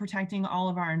frankly protecting all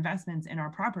of our investments in our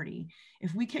property.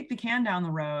 If we kick the can down the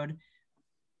road,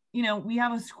 you know, we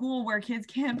have a school where kids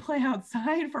can't play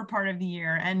outside for part of the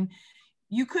year. And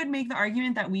you could make the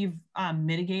argument that we've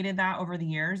mitigated that over the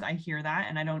years. I hear that,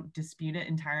 and I don't dispute it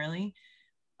entirely.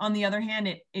 On the other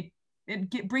hand,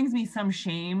 it brings me some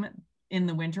shame in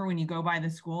the winter when you go by the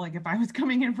school. Like if I was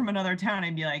coming in from another town,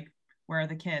 I'd be like, where are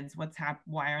the kids?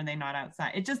 Why are they not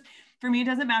outside? It just, for me, it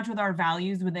doesn't match with our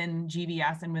values within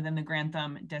GBS and within the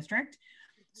Grantham district.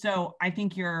 So I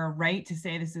think you're right to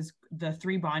say the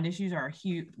 3 bond issues are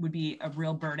huge, would be a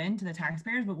real burden to the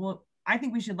taxpayers, but I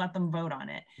think we should let them vote on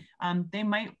it. They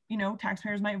might, you know,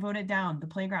 taxpayers might vote it down, the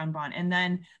playground bond. And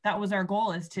then that was our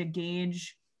goal, is to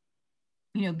gauge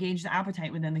the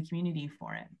appetite within the community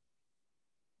for it.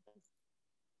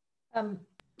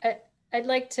 I'd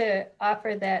like to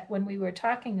offer that when we were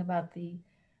talking about the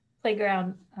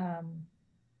playground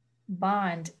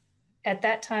bond, at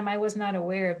that time, I was not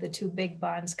aware of the 2 big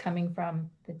bonds coming from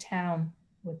the town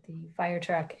with the fire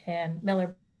truck and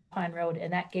Miller Pond Road.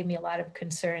 And that gave me a lot of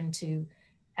concern to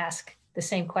ask the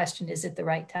same question: is it the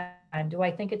right time? Do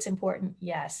I think it's important?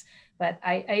 Yes. But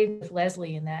I agree with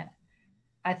Leslie in that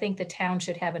I think the town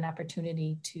should have an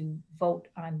opportunity to vote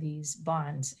on these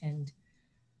bonds and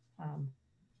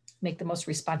make the most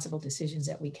responsible decisions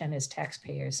that we can as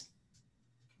taxpayers.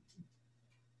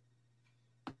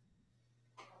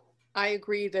 I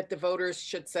agree that the voters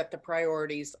should set the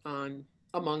priorities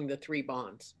among the 3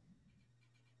 bonds.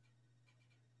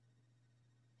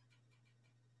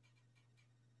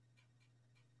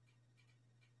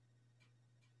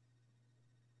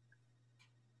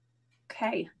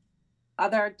 Okay.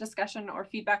 Other discussion or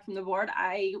feedback from the board?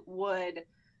 I would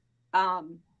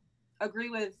agree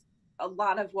with a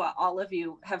lot of what all of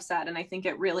you have said, and I think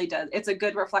it really does. It's a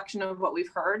good reflection of what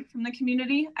we've heard from the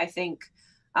community. I think,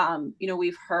 you know,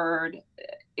 we've heard,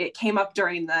 it came up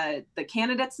during the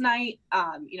candidates night.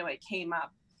 You know,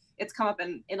 it's come up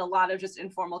in a lot of just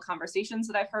informal conversations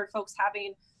that I've heard folks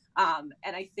having.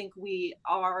 And I think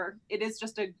it is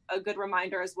just a good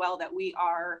reminder as well that we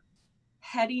are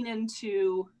heading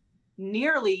into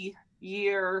nearly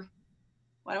year,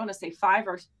 I don't want to say 5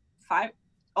 or 5,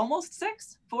 almost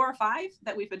 6, 4 or 5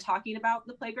 that we've been talking about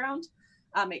the playground.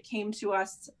 It came to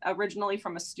us originally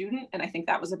from a student, and I think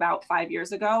that was about 5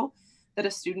 years ago that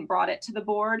a student brought it to the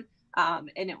board.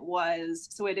 And it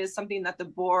is something that the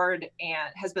board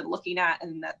has been looking at,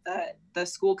 and that the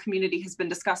school community has been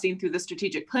discussing through the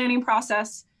strategic planning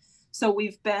process. So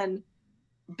we've been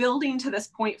building to this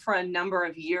point for a number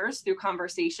of years through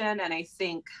conversation. And I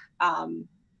think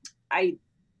I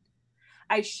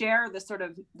share the sort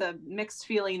of the mixed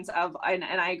feelings of, and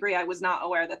I agree, I was not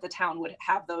aware that the town would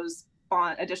have those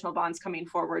additional bonds coming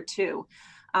forward too.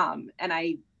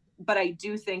 But I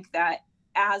do think that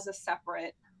as a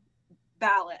separate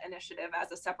ballot initiative,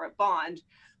 as a separate bond,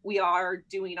 we are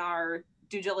doing our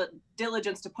due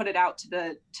diligence to put it out to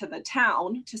the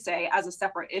town to say, as a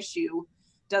separate issue,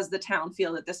 does the town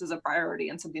feel that this is a priority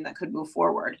and something that could move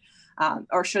forward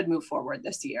or should move forward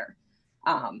this year?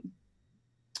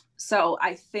 So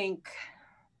I think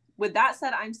with that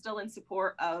said, I'm still in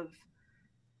support of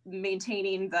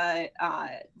maintaining the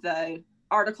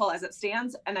article as it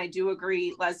stands. And I do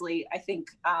agree, Leslie, I think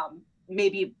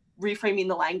maybe reframing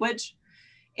the language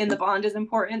in the bond is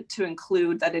important to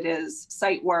include that it is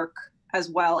site work as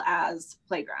well as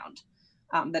playground,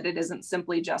 that it isn't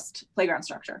simply just playground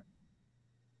structure.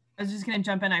 I was just going to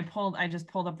jump in. I just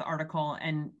pulled up the article,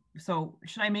 and so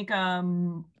should I make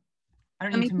I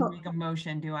don't need to make a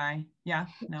motion, do I? Yeah,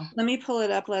 no. Let me pull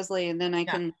it up, Leslie, and then I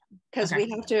can, because we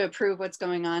have to approve what's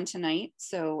going on tonight.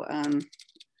 So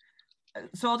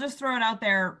I'll just throw it out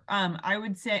there. I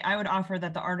would offer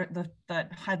that the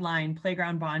headline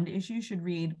playground bond issue should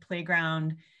read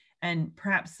playground and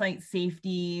perhaps site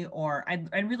safety, or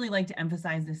I'd really like to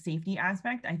emphasize the safety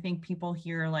aspect. I think people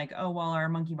hear like, oh, well, our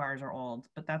monkey bars are old,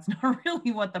 but that's not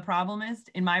really what the problem is,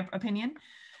 in my opinion.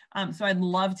 So I'd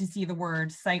love to see the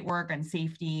word site work and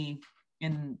safety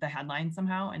in the headline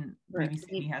somehow, and maybe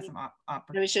Sandy has some I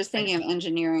was just thinking of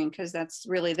engineering because that's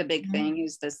really the big thing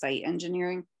is the site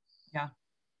engineering. Yeah.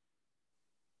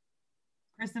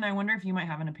 Kristen, I wonder if you might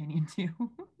have an opinion too.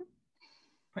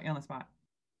 Put you on the spot.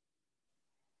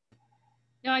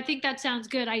 No, I think that sounds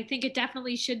good. I think it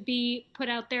definitely should be put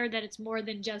out there that it's more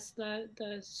than just the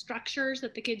structures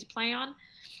that the kids play on.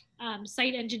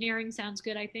 Site engineering sounds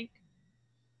good, I think.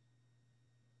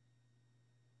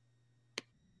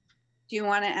 Do you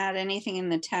want to add anything in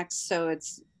the text so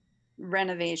it's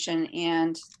renovation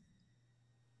and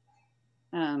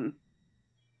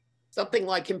Something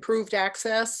like improved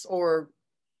access, or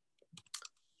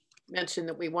mention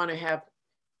that we want to have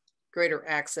greater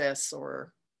access,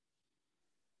 or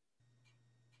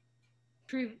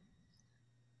Improve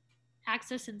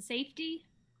access and safety?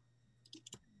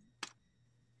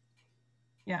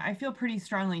 Yeah, I feel pretty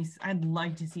strongly. I'd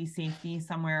like to see safety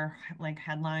somewhere like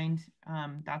headlined.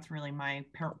 That's really my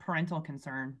parental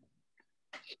concern.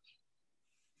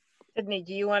 Sydney,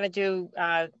 do you want to do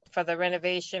for the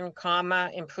renovation, comma,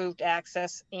 improved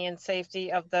access and safety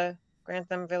of the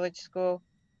Grantham Village School?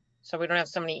 So we don't have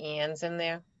so many ands in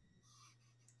there.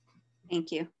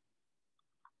 thank you.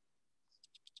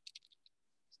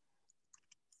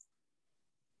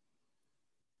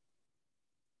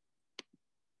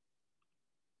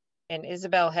 And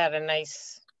Isabel had a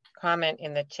nice comment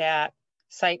in the chat,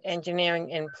 site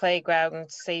engineering and playground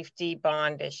safety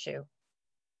bond issue.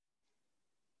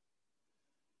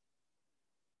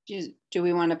 Do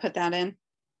we want to put that in?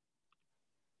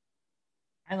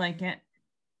 I like it.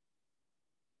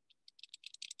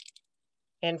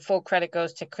 And full credit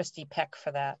goes to Christy Peck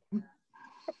for that.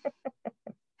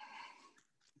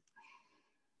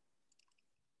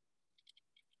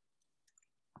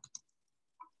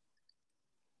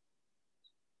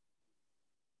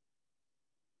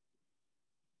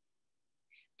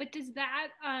 But does that,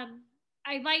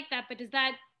 I like that, but does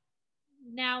that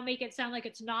now make it sound like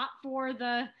it's not for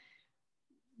the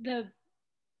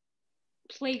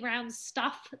playground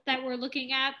stuff that we're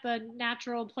looking at, the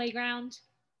natural playground?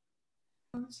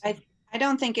 I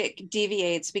don't think it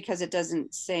deviates because it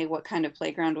doesn't say what kind of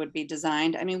playground would be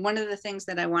designed. I mean, one of the things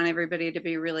that I want everybody to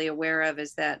be really aware of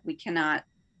is that we cannot,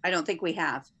 I don't think we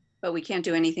have, but we can't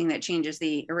do anything that changes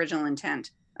the original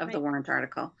intent of the warrant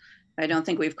article. I don't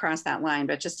think we've crossed that line,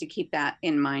 but just to keep that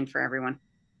in mind for everyone.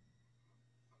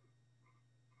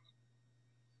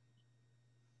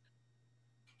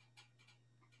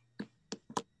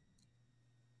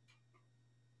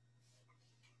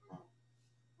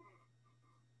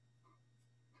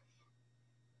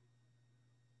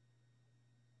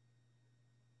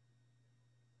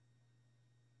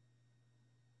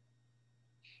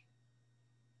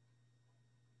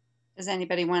 Does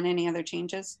anybody want any other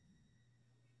changes?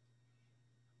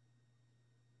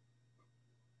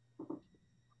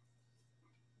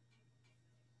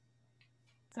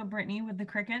 So Brittany, with the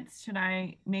crickets, should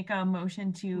I make a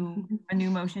motion to, a new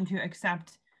motion to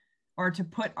accept or to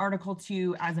put Article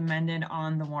 2 as amended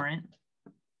on the warrant?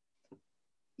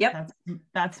 Yep.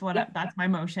 That's what, Yep. that's my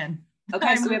motion.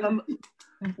 Okay, so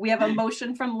we have a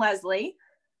motion from Leslie.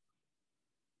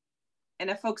 And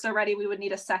if folks are ready, we would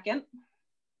need a second.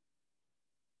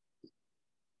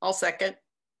 I'll second.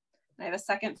 I have a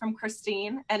second from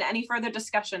Christine. And any further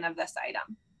discussion of this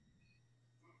item?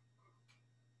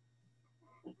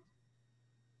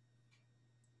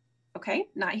 Okay,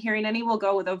 not hearing any, we'll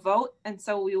go with a vote. And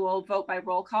so we will vote by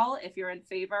roll call. If you're in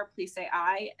favor, please say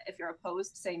aye. If you're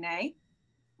opposed, say nay.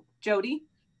 Jody?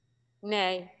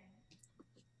 Nay.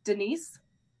 Denise?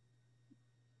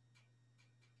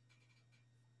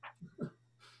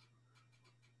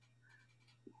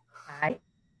 Aye.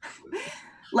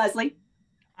 Leslie?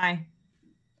 Aye.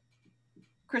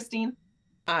 Christine?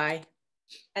 Aye.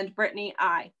 And Brittany,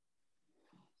 aye.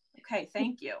 Okay,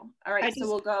 thank you. All right, so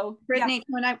we'll go. Brittany,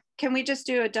 can we just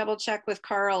do a double check with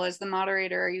Carl as the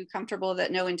moderator? Are you comfortable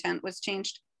that no intent was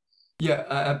changed? Yeah,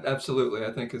 absolutely.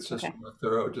 I think it's just a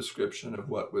thorough description of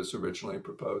what was originally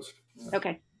proposed. Yeah.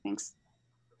 Okay, thanks.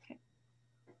 Okay.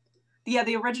 Yeah,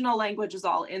 the original language is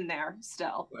all in there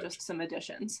still, Right. Just some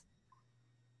additions.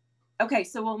 Okay,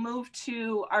 so we'll move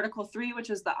to Article 3,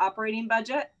 which is the operating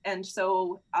budget. And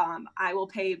so I will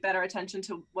pay better attention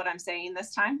to what I'm saying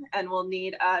this time, and we'll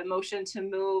need a motion to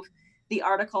move the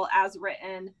article as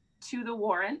written to the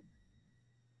warrant.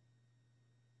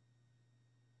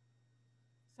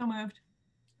 So moved.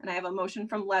 And I have a motion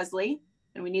from Leslie,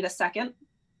 and we need a second.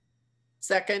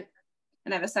 Second.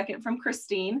 And I have a second from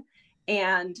Christine.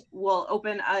 And we'll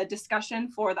open a discussion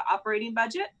for the operating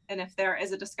budget. And if there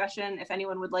is a discussion, if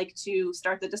anyone would like to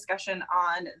start the discussion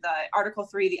on the Article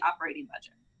 3, the operating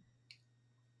budget.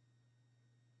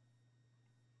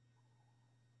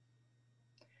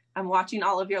 I'm watching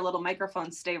all of your little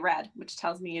microphones stay red, which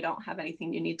tells me you don't have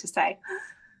anything you need to say.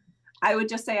 I would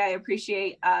just say I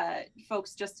appreciate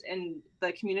folks just in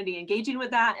the community engaging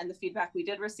with that and the feedback we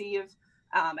did receive.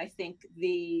 I think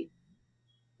the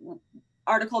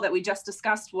article that we just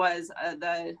discussed was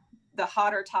the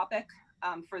hotter topic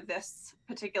for this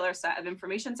particular set of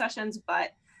information sessions,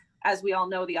 but as we all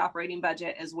know, the operating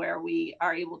budget is where we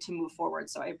are able to move forward.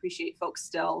 So I appreciate folks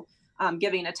still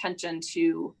giving attention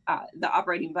to the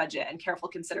operating budget and careful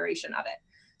consideration of it.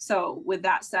 So with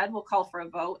that said, we'll call for a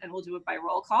vote and we'll do it by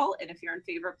roll call. And if you're in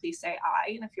favor, please say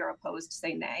aye. And if you're opposed,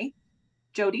 say nay.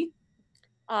 Jody?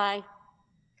 Aye.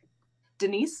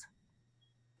 Denise?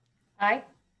 Aye.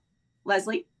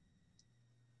 Leslie?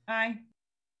 Aye.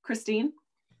 Christine?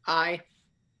 Aye.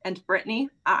 And Brittany?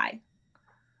 Aye.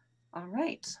 All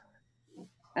right.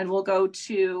 And we'll go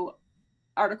to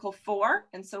Article 4.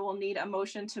 And so we'll need a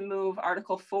motion to move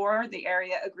Article 4, the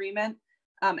area agreement,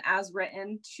 as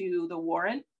written to the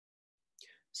warrant.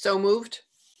 So moved.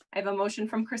 I have a motion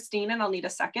from Christine and I'll need a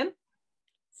second.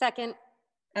 Second.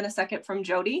 And a second from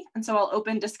Jody. And so I'll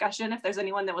open discussion. If there's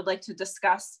anyone that would like to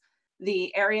discuss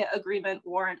the area agreement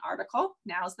warrant article,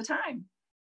 now's the time.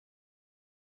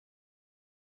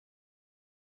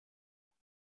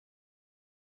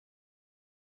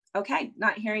 Okay,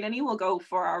 not hearing any, we'll go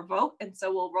for our vote. And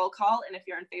so we'll roll call. And if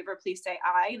you're in favor, please say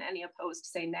aye. And any opposed,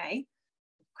 say nay.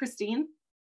 Christine?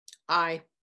 Aye.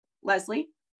 Leslie?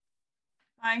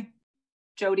 Aye.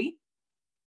 Jody?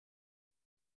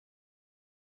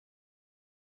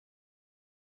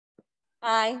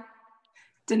 Aye.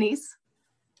 Denise?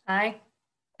 Aye.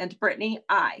 And Brittany?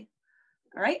 Aye.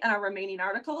 All right, and our remaining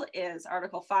article is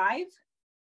Article 5,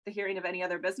 the hearing of any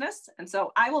other business. And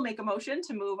so I will make a motion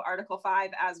to move Article 5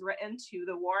 as written to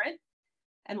the warrant.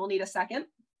 And we'll need a second.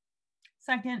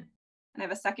 Second. And I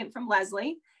have a second from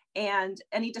Leslie. And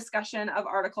any discussion of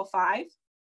Article 5?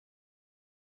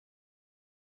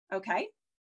 Okay,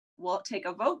 we'll take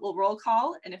a vote. We'll roll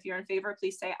call. And if you're in favor,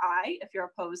 please say aye. If you're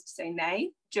opposed, say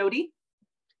nay. Jody?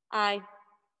 Aye.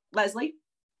 Leslie?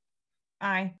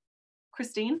 Aye.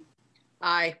 Christine?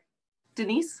 Aye.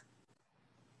 Denise?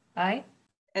 Aye.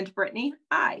 And Brittany?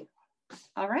 Aye.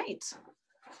 All right.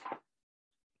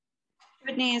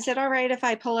 Brittany, is it all right if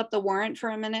I pull up the warrant for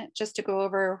a minute just to go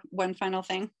over one final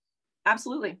thing?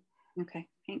 Absolutely. Okay,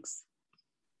 thanks.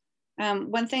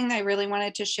 One thing I really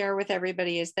wanted to share with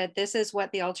everybody is that this is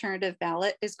what the alternative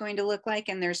ballot is going to look like,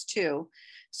 and there's two.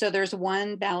 So there's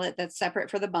one ballot that's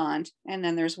separate for the bond, and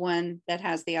then there's one that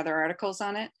has the other articles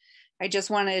on it. I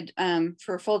just wanted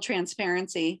for full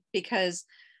transparency, because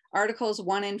Articles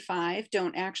 1 and 5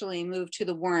 don't actually move to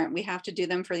the warrant. We have to do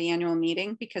them for the annual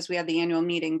meeting because we have the annual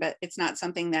meeting, but it's not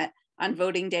something that on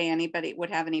voting day anybody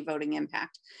would have any voting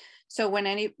impact. So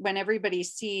when everybody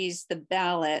sees the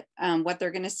ballot, what they're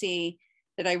going to see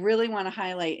that I really want to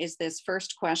highlight is this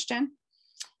first question.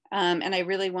 And I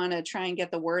really want to try and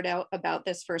get the word out about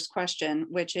this first question,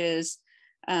 which is,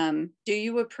 do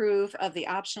you approve of the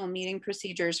optional meeting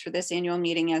procedures for this annual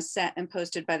meeting as set and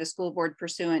posted by the school board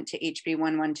pursuant to HB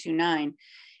 1129?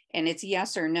 And it's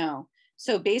yes or no.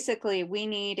 So basically we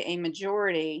need a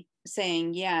majority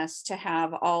saying yes to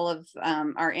have all of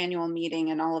our annual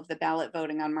meeting and all of the ballot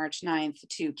voting on March 9th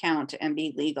to count and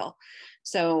be legal.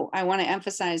 So I want to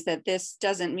emphasize that this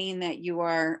doesn't mean that you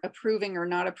are approving or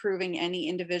not approving any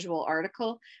individual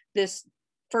article. This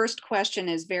first question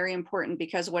is very important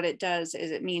because what it does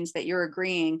is it means that you're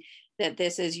agreeing that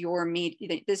this is your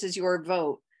this is your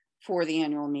vote for the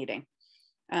annual meeting.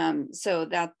 So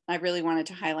that I really wanted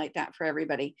to highlight that for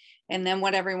everybody. And then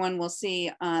what everyone will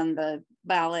see on the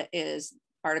ballot is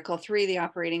Article 3, the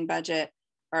operating budget,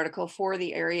 Article 4,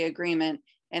 the area agreement,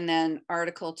 and then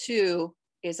Article 2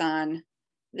 is on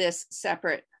this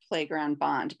separate playground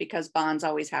bond, because bonds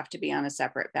always have to be on a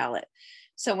separate ballot.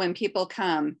 So when people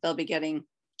come, they'll be getting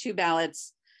 2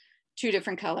 ballots, 2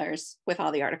 different colors with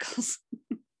all the articles.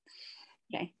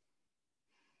 Okay.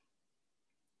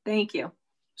 Thank you.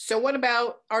 So what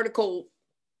about Article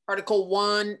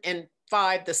 1 and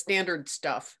 5, the standard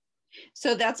stuff?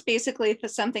 So that's basically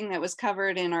something that was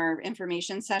covered in our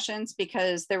information sessions,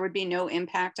 because there would be no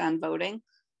impact on voting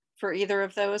for either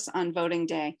of those on voting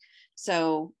day.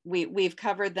 So we've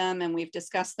covered them and we've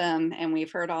discussed them and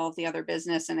we've heard all of the other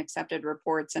business and accepted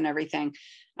reports and everything.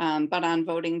 But on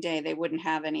voting day, they wouldn't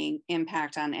have any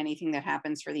impact on anything that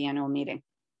happens for the annual meeting.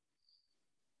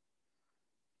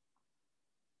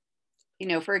 You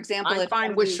know, for example, I'm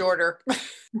fine with shorter.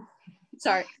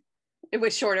 Sorry, it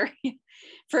was shorter.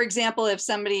 For example, if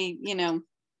somebody, you know,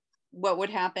 what would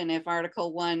happen if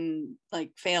Article 1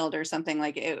 like failed or something,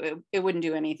 like it wouldn't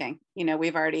do anything. You know,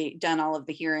 we've already done all of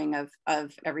the hearing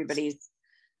of everybody's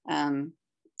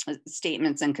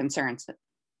statements and concerns.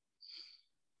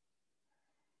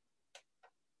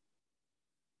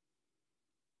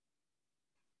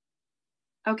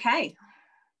 Okay.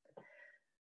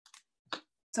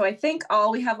 So I think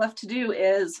all we have left to do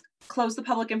is close the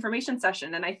public information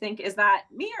session. And I think, is that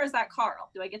me or is that Carl?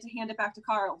 Do I get to hand it back to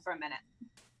Carl for a minute?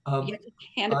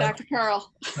 Hand it back to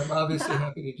Carl. I'm obviously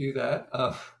happy to do that.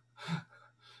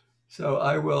 So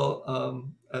I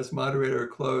will, as moderator,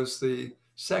 close the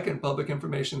second public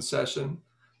information session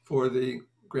for the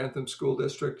Grantham School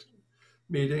District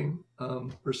meeting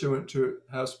pursuant to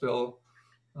House Bill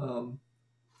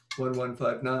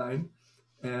 1159.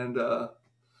 And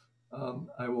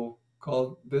I will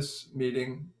call this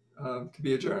meeting to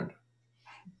be adjourned.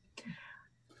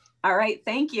 All right,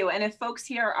 thank you. And if folks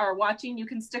here are watching, you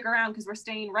can stick around because we're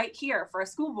staying right here for a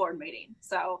school board meeting.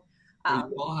 So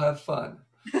you all have fun.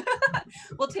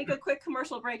 We'll take a quick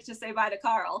commercial break to say bye to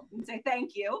Carl and say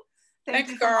thank you. Thanks,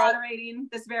 you for Carl. moderating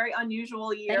this very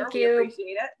unusual year. Thank We you.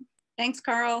 appreciate it. Thanks,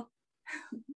 Carl.